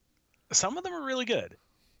 Some of them are really good.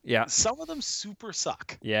 Yeah. Some of them super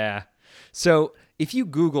suck. Yeah. So if you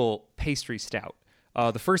Google pastry stout,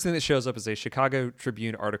 the first thing that shows up is a Chicago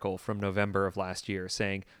Tribune article from November of last year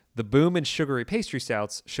saying the boom in sugary pastry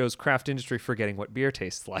stouts shows craft industry forgetting what beer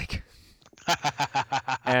tastes like.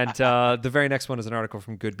 And the very next one is an article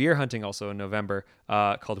from Good Beer Hunting, also in November,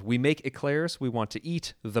 called "We Make Eclairs We Want to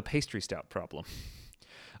Eat: The Pastry Stout Problem."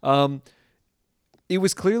 It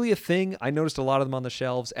was clearly a thing. I noticed a lot of them on the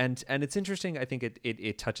shelves, and it's interesting. I think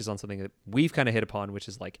it touches on something that we've kind of hit upon, which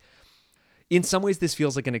is like, in some ways, this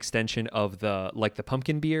feels like an extension of the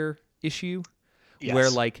pumpkin beer issue, where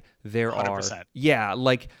like there 100%. are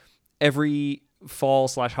like every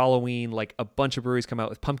fall/Halloween, like a bunch of breweries come out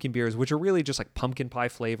with pumpkin beers, which are really just like pumpkin pie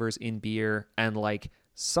flavors in beer, and like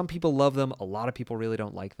some people love them, a lot of people really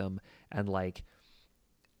don't like them, and like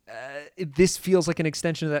this feels like an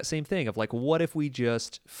extension of that same thing of like, what if we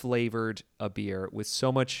just flavored a beer with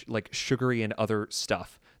so much like sugary and other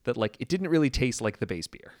stuff that like it didn't really taste like the base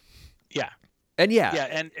beer. And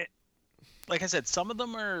like I said, some of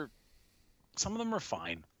them are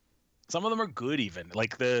fine, some of them are good. Even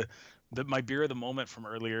like my beer of the moment from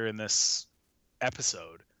earlier in this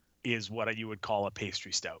episode is what you would call a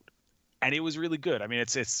pastry stout, and it was really good. I mean,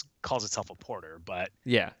 it's calls itself a porter, but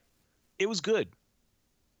it was good.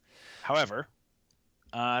 However,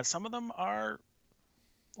 some of them are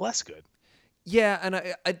less good. Yeah, and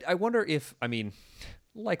I wonder if, I mean,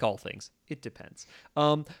 like all things, it depends.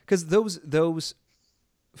 Because those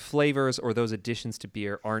flavors or those additions to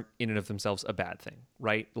beer aren't in and of themselves a bad thing,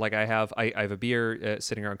 right? Like I have a beer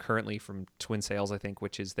sitting around currently from Twin Sails, I think,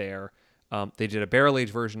 which is their they did a barrel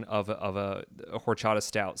aged version of a horchata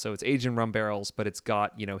stout. So it's aged in rum barrels, but it's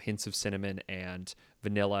got hints of cinnamon and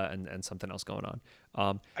vanilla and something else going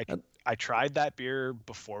on. I tried that beer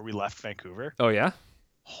before we left Vancouver. Oh yeah.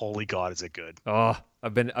 Holy God, is it good? Oh,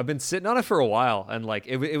 I've been sitting on it for a while, and like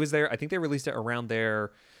it was there. I think they released it around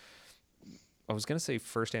their, I was gonna say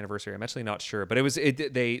first anniversary. I'm actually not sure, but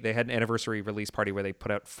they had an anniversary release party where they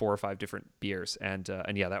put out 4 or 5 different beers, and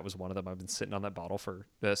yeah, that was one of them. I've been sitting on that bottle for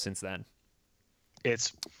since then.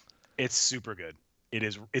 It's super good.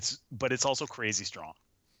 But it's also crazy strong.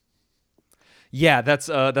 Yeah, that's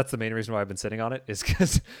the main reason why I've been sitting on it, is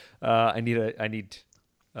because I need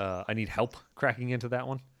help cracking into that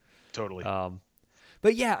one. Totally.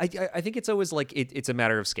 But yeah, I think it's always like it's a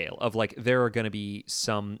matter of scale of like there are going to be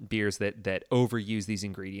some beers that overuse these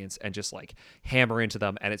ingredients and just like hammer into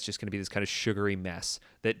them, and it's just going to be this kind of sugary mess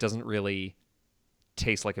that doesn't really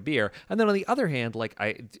taste like a beer. And then on the other hand, like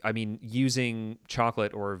I mean, using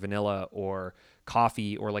chocolate or vanilla or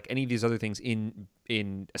coffee or like any of these other things in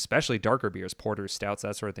especially darker beers, porters, stouts,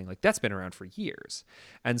 that sort of thing, like that's been around for years.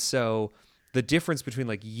 And so the difference between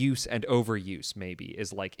like use and overuse maybe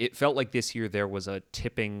is like it felt like this year there was a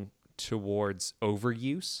tipping towards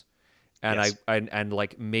overuse. And Yes. and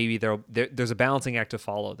like maybe there's a balancing act to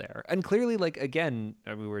follow there. And clearly, like again,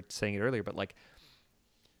 I mean, we were saying it earlier, but like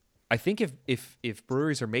I think if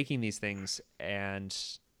breweries are making these things and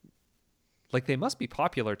like they must be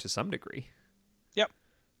popular to some degree. Yep.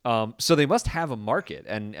 So they must have a market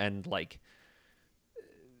and like,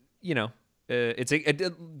 you know,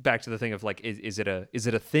 back to the thing of like, is it a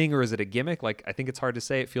thing or is it a gimmick? Like, I think it's hard to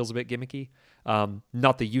say. It feels a bit gimmicky.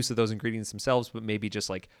 Not the use of those ingredients themselves, but maybe just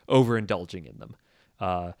like overindulging in them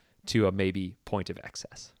to a maybe point of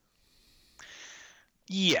excess.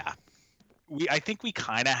 Yeah. I think we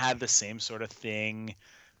kind of had the same sort of thing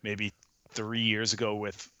maybe 3 years ago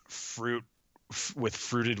with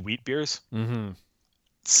fruited wheat beers. Mm-hmm.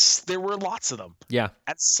 There were lots of them. Yeah.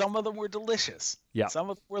 And some of them were delicious. Yeah. Some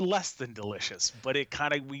of them were less than delicious, but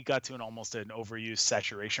we got to almost an overuse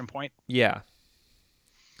saturation point. Yeah.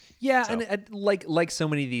 Yeah, So. and like so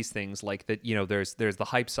many of these things, like that, you know, there's the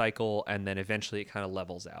hype cycle, and then eventually it kind of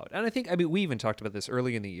levels out. And I mean, we even talked about this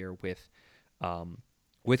early in the year with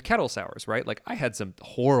kettle sours, right? Like I had some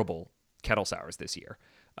horrible kettle sours this year.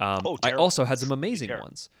 I also had some amazing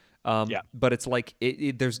ones. Yeah. But it's like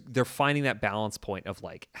they're finding that balance point of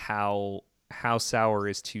like how sour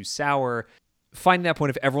is too sour. Finding that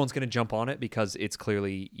point if everyone's going to jump on it because it's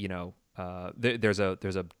clearly, you know, there's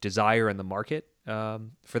a desire in the market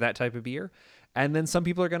for that type of beer, and then some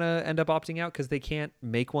people are going to end up opting out because they can't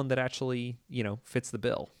make one that actually, you know, fits the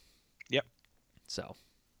bill. Yep. So.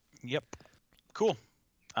 Yep. Cool.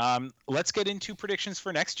 Let's get into predictions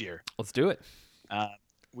for next year. Let's do it.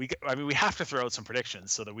 We have to throw out some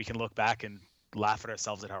predictions so that we can look back and laugh at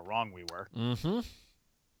ourselves at how wrong we were. Mm-hmm.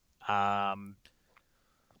 I'm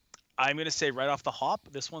going to say right off the hop,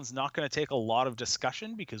 this one's not going to take a lot of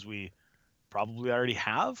discussion because we probably already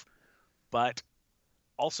have. But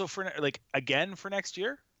also for next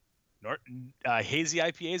year, hazy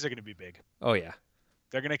IPAs are going to be big. Oh yeah,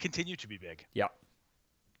 they're going to continue to be big. Yeah.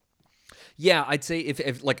 Yeah, I'd say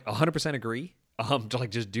if like 100% agree. To like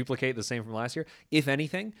just duplicate the same from last year. If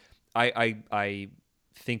anything, I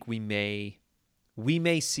think we may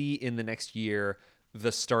see in the next year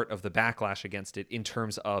the start of the backlash against it in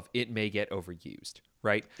terms of it may get overused,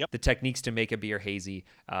 right? Yep. The techniques to make a beer hazy,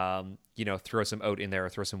 you know, throw some oat in there or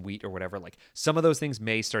throw some wheat or whatever, like some of those things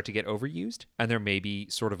may start to get overused, and there may be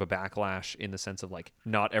sort of a backlash in the sense of like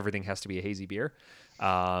not everything has to be a hazy beer.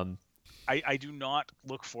 I do not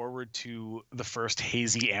look forward to the first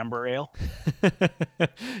hazy amber ale.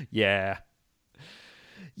 Yeah,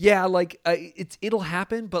 like it'll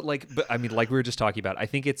happen, but I mean, like we were just talking about, I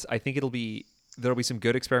think there'll be some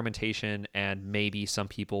good experimentation, and maybe some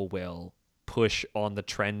people will push on the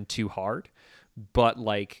trend too hard. But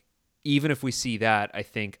like, even if we see that, I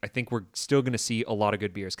think we're still going to see a lot of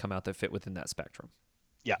good beers come out that fit within that spectrum.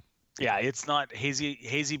 Yeah, it's not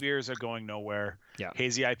hazy beers are going nowhere. Yeah.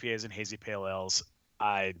 Hazy IPAs and hazy pale ales.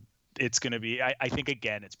 It's going to be, I think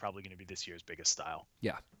again, it's probably going to be this year's biggest style.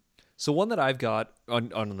 Yeah. So one that I've got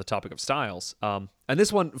on the topic of styles, and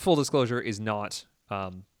this one, full disclosure, is not,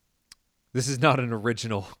 this is not an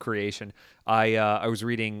original creation. I was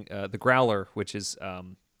reading The Growler, which is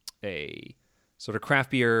a sort of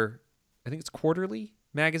craft beer, I think it's quarterly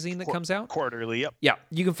magazine that comes out. Quarterly, yep. Yeah,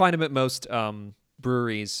 you can find them at most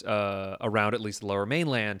breweries around at least the Lower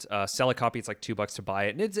Mainland. Sell a copy, it's like $2 to buy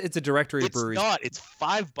it, and it's a directory of breweries. It's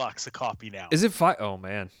 $5 a copy now. Is it $5? Oh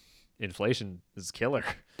man, inflation is killer.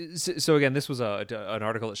 So again, this was an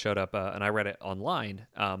article that showed up, and I read it online.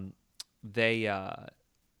 I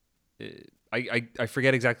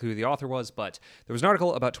forget exactly who the author was, but there was an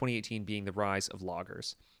article about 2018 being the rise of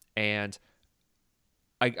lagers, and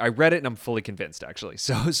I read it and I'm fully convinced, actually.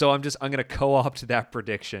 So I'm going to co-opt that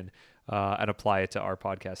prediction and apply it to our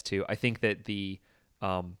podcast too. I think that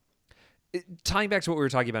tying back to what we were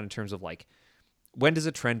talking about in terms of like, when does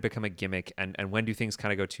a trend become a gimmick, and when do things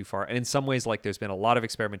kind of go too far? And in some ways, like, there's been a lot of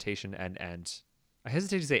experimentation and I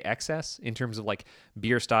hesitate to say excess in terms of like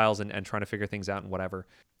beer styles and trying to figure things out and whatever.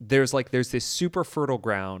 There's this super fertile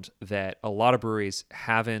ground that a lot of breweries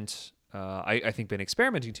haven't, I think, been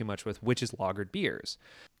experimenting too much with, which is lagered beers.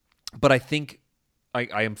 But I think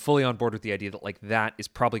I am fully on board with the idea that like that is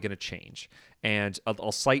probably going to change. And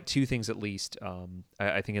I'll cite two things at least.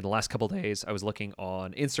 I think in the last couple of days, I was looking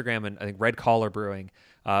on Instagram, and I think Red Collar Brewing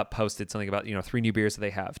posted something about 3 new beers that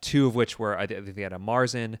they have. Two of which were I think they had a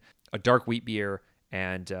Marzen, a dark wheat beer,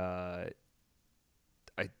 and I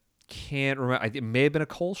can't remember. It may have been a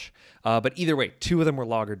Kolsch, but either way, two of them were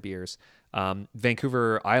lagered beers.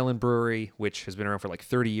 Vancouver Island Brewery, which has been around for like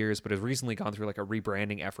 30 years, but has recently gone through like a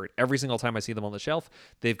rebranding effort. Every single time I see them on the shelf,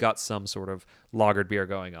 they've got some sort of lagered beer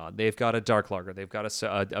going on. They've got a dark lager. They've got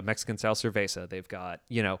a Mexican style cerveza. They've got,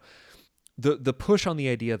 the push on the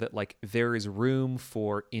idea that like there is room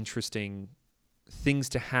for interesting things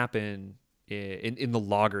to happen in the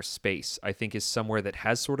lager space, I think is somewhere that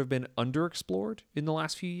has sort of been underexplored in the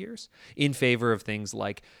last few years in favor of things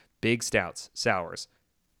like big stouts, sours,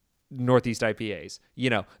 Northeast IPAs.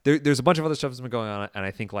 There's a bunch of other stuff that's been going on, and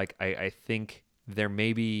I think like I think there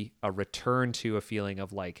may be a return to a feeling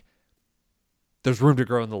of like there's room to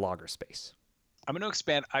grow in the lager space. I'm going to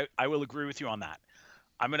expand. I will agree with you on that.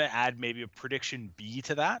 I'm going to add maybe a prediction B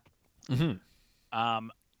to that. Mm-hmm.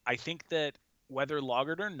 I think that whether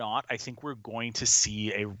lagered or not, I think we're going to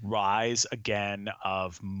see a rise again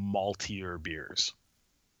of maltier beers.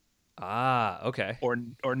 Ah, okay. Or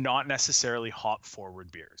not necessarily hop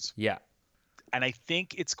forward beers. Yeah. And I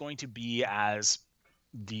think it's going to be as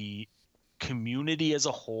the community as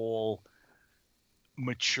a whole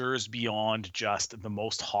matures beyond just the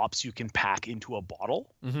most hops you can pack into a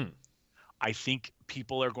bottle. Mm-hmm. I think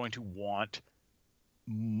people are going to want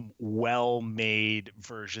well-made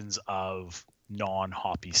versions of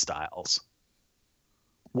non-hoppy styles.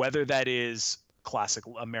 Whether that is classic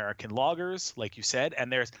American lagers, like you said,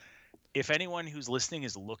 and if anyone who's listening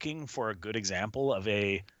is looking for a good example of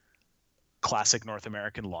a classic North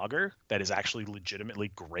American lager that is actually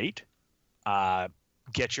legitimately great,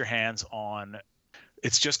 get your hands on,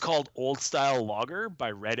 it's just called Old Style Lager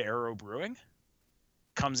by Red Arrow Brewing.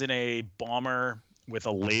 Comes in a bomber with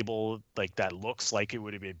a label like that looks like it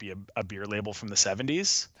would be a beer label from the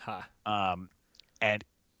 70s. Huh. And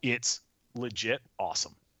it's legit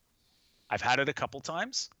awesome. I've had it a couple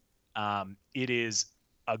times. It is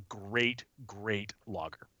a great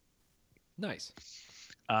lager. Nice.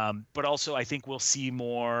 But also I think we'll see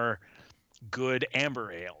more good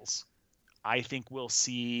amber ales. I think we'll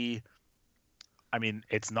see, I mean,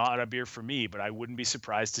 it's not a beer for me, but I wouldn't be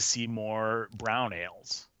surprised to see more brown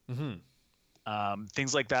ales. Mm-hmm.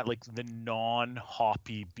 Things like that, like the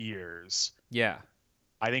non-hoppy beers. Yeah.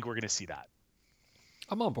 I think we're going to see that.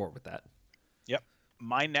 I'm on board with that. Yep.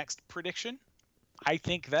 My next prediction, I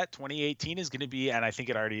think that 2018 is going to be, and I think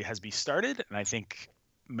it already has been started, and I think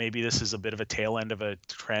maybe this is a bit of a tail end of a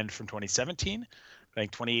trend from 2017. I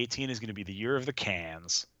think 2018 is going to be the year of the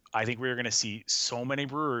cans. I think we're going to see so many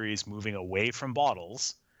breweries moving away from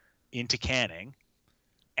bottles into canning.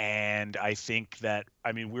 And I think that,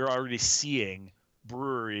 I mean, we're already seeing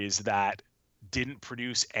breweries that didn't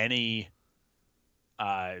produce any,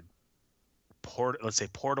 let's say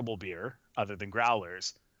portable beer other than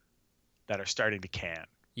growlers that are starting to can.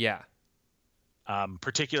 Yeah.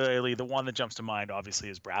 Particularly the one that jumps to mind, obviously,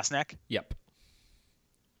 is Brassneck. Yep.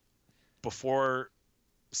 Before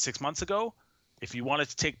 6 months ago, if you wanted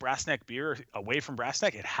to take Brassneck beer away from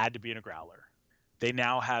Brassneck, it had to be in a growler. They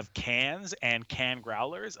now have cans and can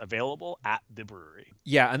growlers available at the brewery.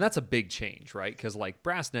 Yeah, and that's a big change, right? Because like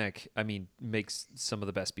Brassneck, I mean, makes some of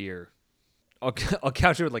the best beer. I'll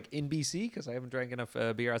count it like in BC because I haven't drank enough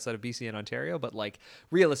beer outside of BC and Ontario. But like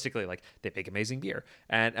realistically, like they make amazing beer,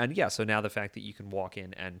 and yeah. So now the fact that you can walk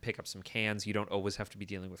in and pick up some cans, you don't always have to be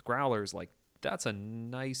dealing with growlers. Like that's a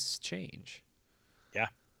nice change.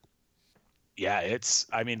 Yeah,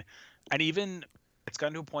 I mean, and even it's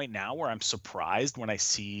gotten to a point now where I'm surprised when I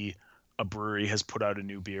see a brewery has put out a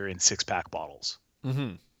new beer in 6-pack bottles.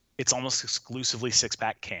 Mm-hmm. It's almost exclusively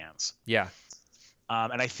 6-pack cans. Yeah.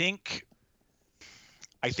 And I think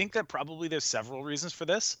that probably there's several reasons for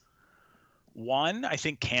this. One, I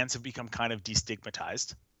think cans have become kind of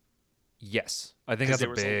destigmatized. Yes, I think that's a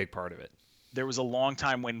big part of it. There was a long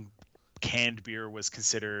time when canned beer was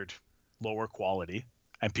considered lower quality,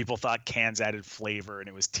 and people thought cans added flavor, and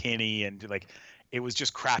it was tinny, and like it was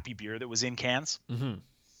just crappy beer that was in cans. Mm-hmm.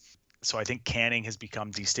 So I think canning has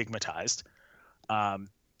become destigmatized.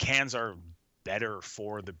 Cans are better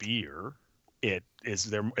for the beer.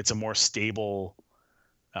 It's a more stable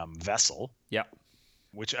vessel. Yeah.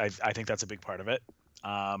 Which I think that's a big part of it.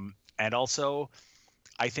 And also,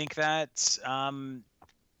 I think that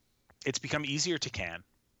it's become easier to can.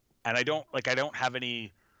 And I don't have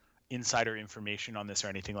any insider information on this or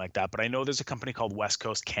anything like that, but I know there's a company called West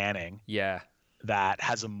Coast Canning. Yeah. that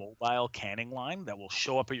has a mobile canning line that will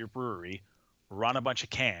show up at your brewery, run a bunch of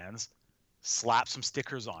cans, slap some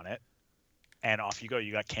stickers on it, and off you go.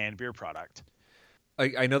 You got canned beer product.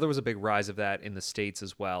 I know there was a big rise of that in the States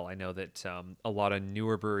as well. I know that a lot of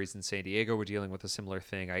newer breweries in San Diego were dealing with a similar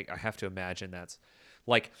thing. I have to imagine that's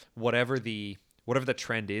like whatever the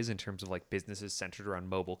trend is in terms of like businesses centered around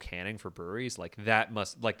mobile canning for breweries, like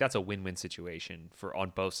that's a win-win situation for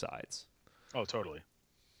on both sides. Oh, totally.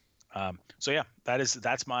 So yeah,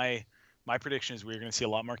 that's my prediction is we're going to see a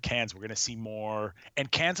lot more cans. We're going to see more,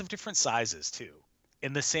 and cans of different sizes too.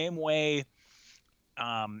 In the same way,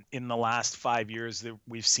 in the last 5 years that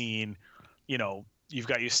we've seen, you've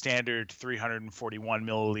got your standard 341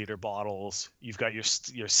 milliliter bottles. You've got your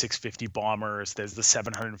 650 bombers. There's the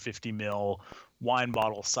 750 mil wine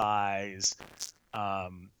bottle size.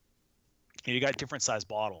 You got different size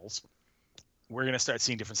bottles. We're going to start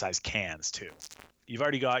seeing different size cans too. You've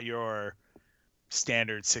already got your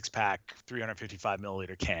standard 6-pack 355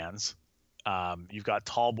 milliliter cans. You've got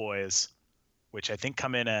tall boys, which I think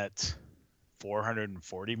come in at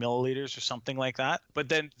 440 milliliters or something like that. But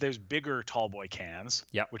then there's bigger tall boy cans,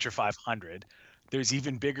 Yep. which are 500. There's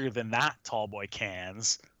even bigger than that tall boy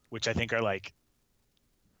cans, which I think are like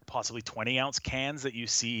possibly 20-ounce cans that you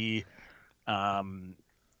see.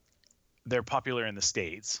 They're popular in the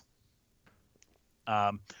States.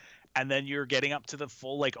 And then you're getting up to the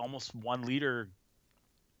full, like almost 1 liter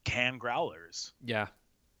can growlers. Yeah.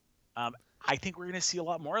 I think we're going to see a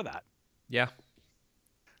lot more of that. Yeah.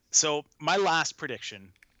 So my last prediction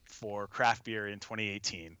for craft beer in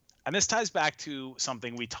 2018, and this ties back to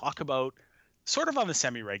something we talk about sort of on the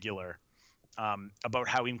semi-regular, about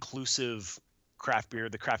how inclusive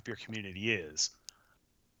the craft beer community is.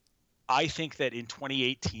 I think that in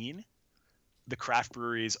 2018, the craft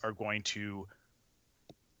breweries are going to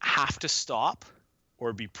have to stop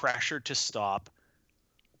or be pressured to stop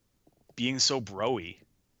being so broy.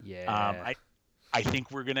 Yeah. I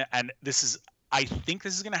think we're gonna, and I think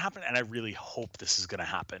this is gonna happen, and I really hope this is gonna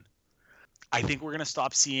happen. I think we're gonna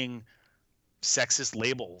stop seeing sexist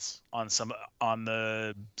labels on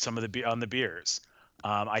the beers.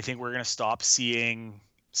 I think we're gonna stop seeing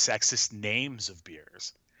sexist names of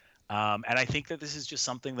beers, and I think that this is just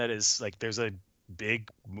something that is like there's a big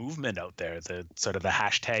movement out there. The sort of the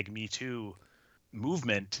hashtag Me Too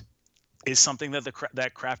movement is something that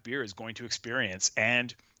that craft beer is going to experience.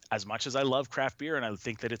 And as much as I love craft beer and I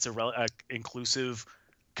think that it's a inclusive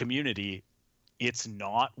community, it's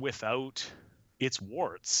not without its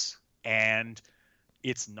warts, and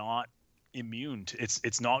it's not immune to,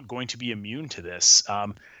 it's not going to be immune to this.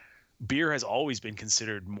 Beer has always been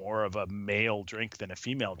considered more of a male drink than a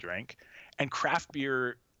female drink, and craft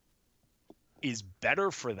beer is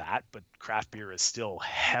better for that, but craft beer is still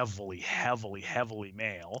heavily, heavily, heavily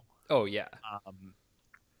male. Oh yeah.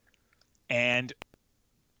 And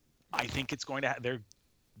I think it's going to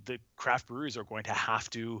the craft breweries are going to have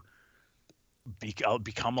to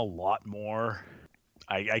become a lot more,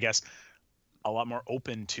 I guess, a lot more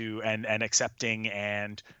open to and accepting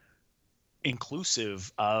and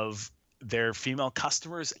inclusive of their female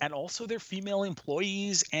customers and also their female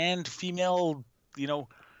employees and female,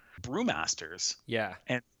 brewmasters. Yeah.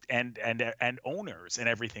 And owners and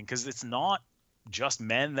everything, because it's not just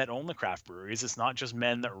men that own the craft breweries. It's not just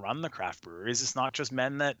men that run the craft breweries. It's not just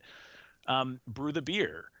men that brew the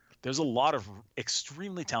beer. There's a lot of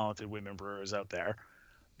extremely talented women brewers out there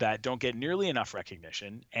that don't get nearly enough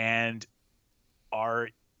recognition and are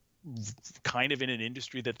kind of in an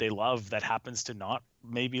industry that they love that happens to not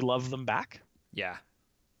maybe love them back. Yeah.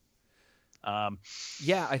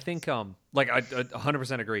 Yeah, I think like I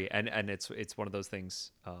 100% agree, and it's one of those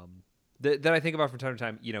things that I think about from time to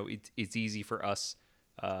time. It's easy for us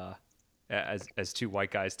as two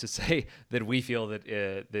white guys to say that we feel that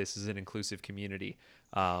this is an inclusive community,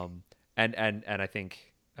 and I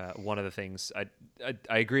think one of the things I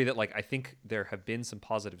agree that like I think there have been some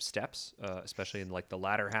positive steps, especially in like the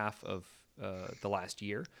latter half of the last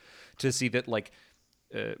year, to see that like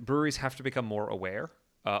breweries have to become more aware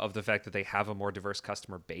of the fact that they have a more diverse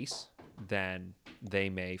customer base than they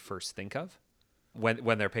may first think of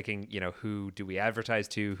when they're picking, who do we advertise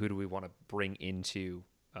to, who do we want to bring into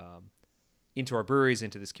our breweries,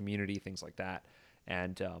 into this community, things like that.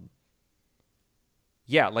 And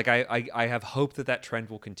yeah, like I have hope that trend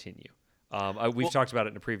will continue. We've talked about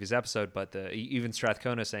it in a previous episode, but even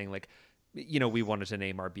Strathcona saying like, we wanted to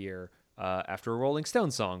name our beer after a Rolling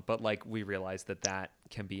Stones song, but like we realized that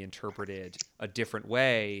can be interpreted a different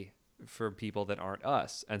way for people that aren't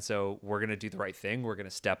us. And so we're going to do the right thing. We're going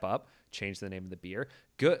to step up, change the name of the beer.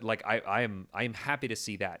 Good. Like I am happy to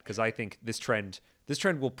see that, because I think this trend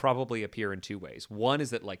will probably appear in two ways. One is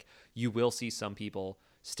that like you will see some people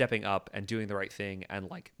stepping up and doing the right thing and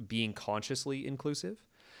like being consciously inclusive.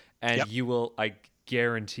 And you will, I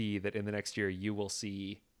guarantee that in the next year you will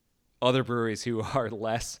see other breweries who are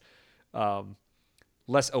less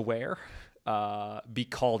aware be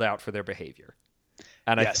called out for their behavior.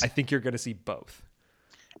 And Yes. I think you're going to see both.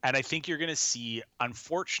 And I think you're going to see,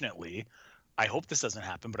 unfortunately, I hope this doesn't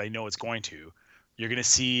happen, but I know it's going to. You're going to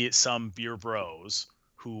see some beer bros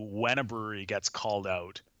who, when a brewery gets called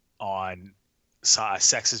out on a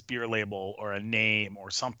sexist beer label or a name or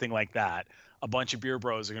something like that, a bunch of beer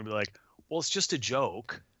bros are going to be like, well, it's just a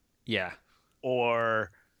joke. Yeah.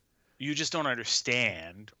 Or you just don't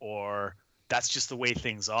understand, or that's just the way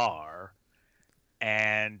things are.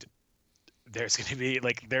 And there's going to be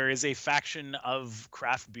like, there is a faction of the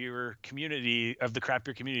craft beer community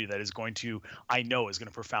that is going to, I know, is going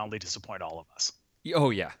to profoundly disappoint all of us. Oh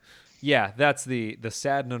yeah. Yeah. That's the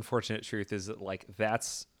sad and unfortunate truth, is that like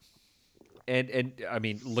that's, and I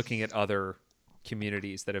mean, looking at other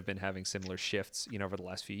communities that have been having similar shifts, over the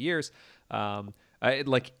last few years,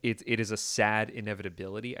 it is a sad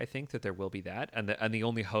inevitability, I think, that there will be that. And the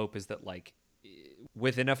only hope is that like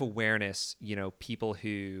with enough awareness, people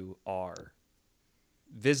who are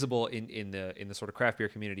visible in the sort of craft beer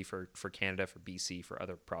community for Canada, for BC, for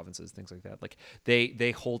other provinces, things like that, like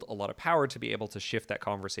they hold a lot of power to be able to shift that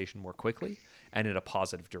conversation more quickly and in a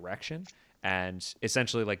positive direction, and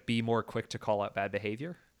essentially like be more quick to call out bad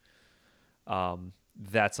behavior.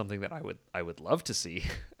 That's something that I would love to see,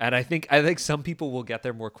 and I think some people will get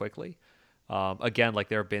there more quickly. Again, like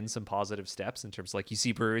there have been some positive steps in terms of, like, you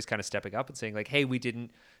see breweries kind of stepping up and saying like, hey, we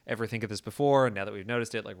didn't ever think of this before, and now that we've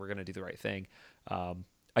noticed it, like, we're going to do the right thing.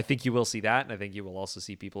 I think you will see that, and I think you will also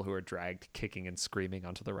see people who are dragged kicking and screaming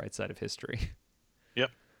onto the right side of history. Yep.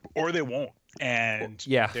 Or they won't. And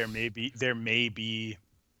yeah, there may be,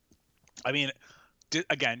 I mean,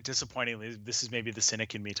 again, disappointingly, this is maybe the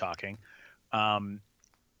cynic in me talking.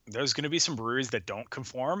 There's going to be some breweries that don't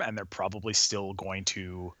conform, and they're probably still going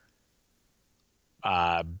to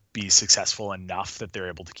be successful enough that they're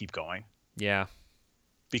able to keep going. Yeah.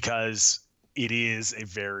 Because it is a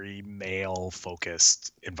very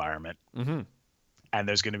male-focused environment. Mm-hmm. And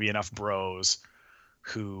there's going to be enough bros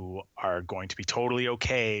who are going to be totally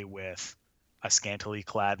okay with a scantily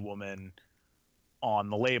clad woman on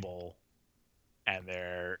the label, and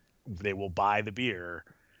they will buy the beer.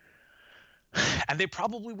 And they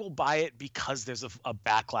probably will buy it because there's a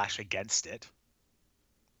backlash against it.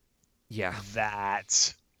 Yeah.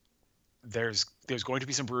 That there's going to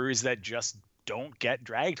be some breweries that just don't get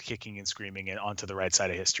dragged kicking and screaming onto the right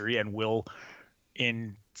side of history, and will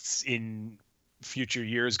in future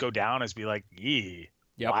years go down as be like,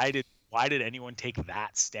 yep. Why did anyone take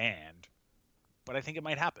that stand? But I think it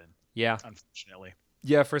might happen. Yeah. Unfortunately.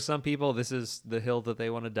 Yeah, for some people this is the hill that they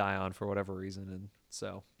want to die on for whatever reason, and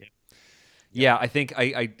so yeah, I think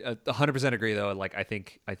I 100% agree though. Like I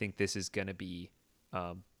think this is going to be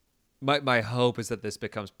my hope is that this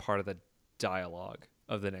becomes part of the dialogue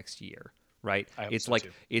of the next year, right? It's so like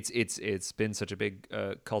too. It's been such a big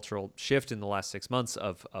cultural shift in the last 6 months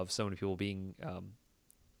of so many people being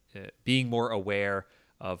more aware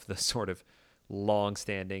of the sort of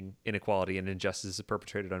long-standing inequality and injustices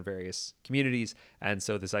perpetrated on various communities, and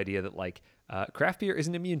so this idea that like craft beer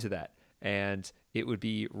isn't immune to that, and it would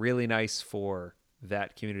be really nice for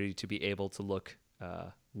that community to be able to look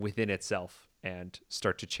within itself and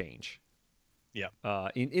start to change. Yeah.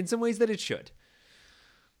 In some ways that it should.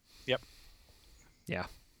 Yep. Yeah.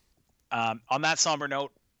 On that somber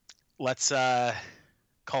note, let's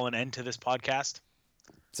call an end to this podcast.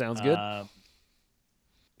 Sounds good.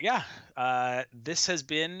 This has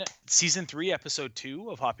been season 3, episode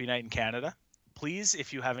 2 of Hoppy Night in Canada. Please,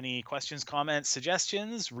 if you have any questions, comments,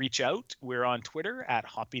 suggestions, reach out. We're on Twitter at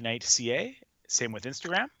HoppyNightCA. Same with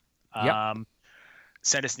Instagram. Yep.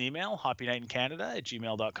 Send us an email,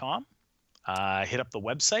 hoppynightincanada@gmail.com. Hit up the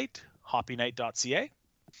website, hoppynight.ca.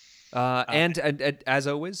 And as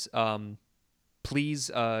always, please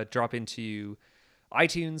drop into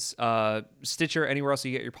iTunes, Stitcher, anywhere else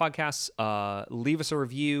you get your podcasts. Leave us a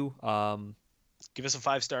review. Give us a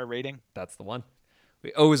 5-star rating. That's the one.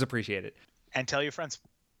 We always appreciate it. And tell your friends.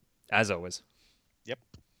 As always. Yep.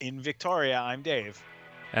 In Victoria, I'm Dave.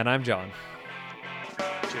 And I'm John.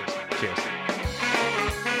 Cheers. Cheers.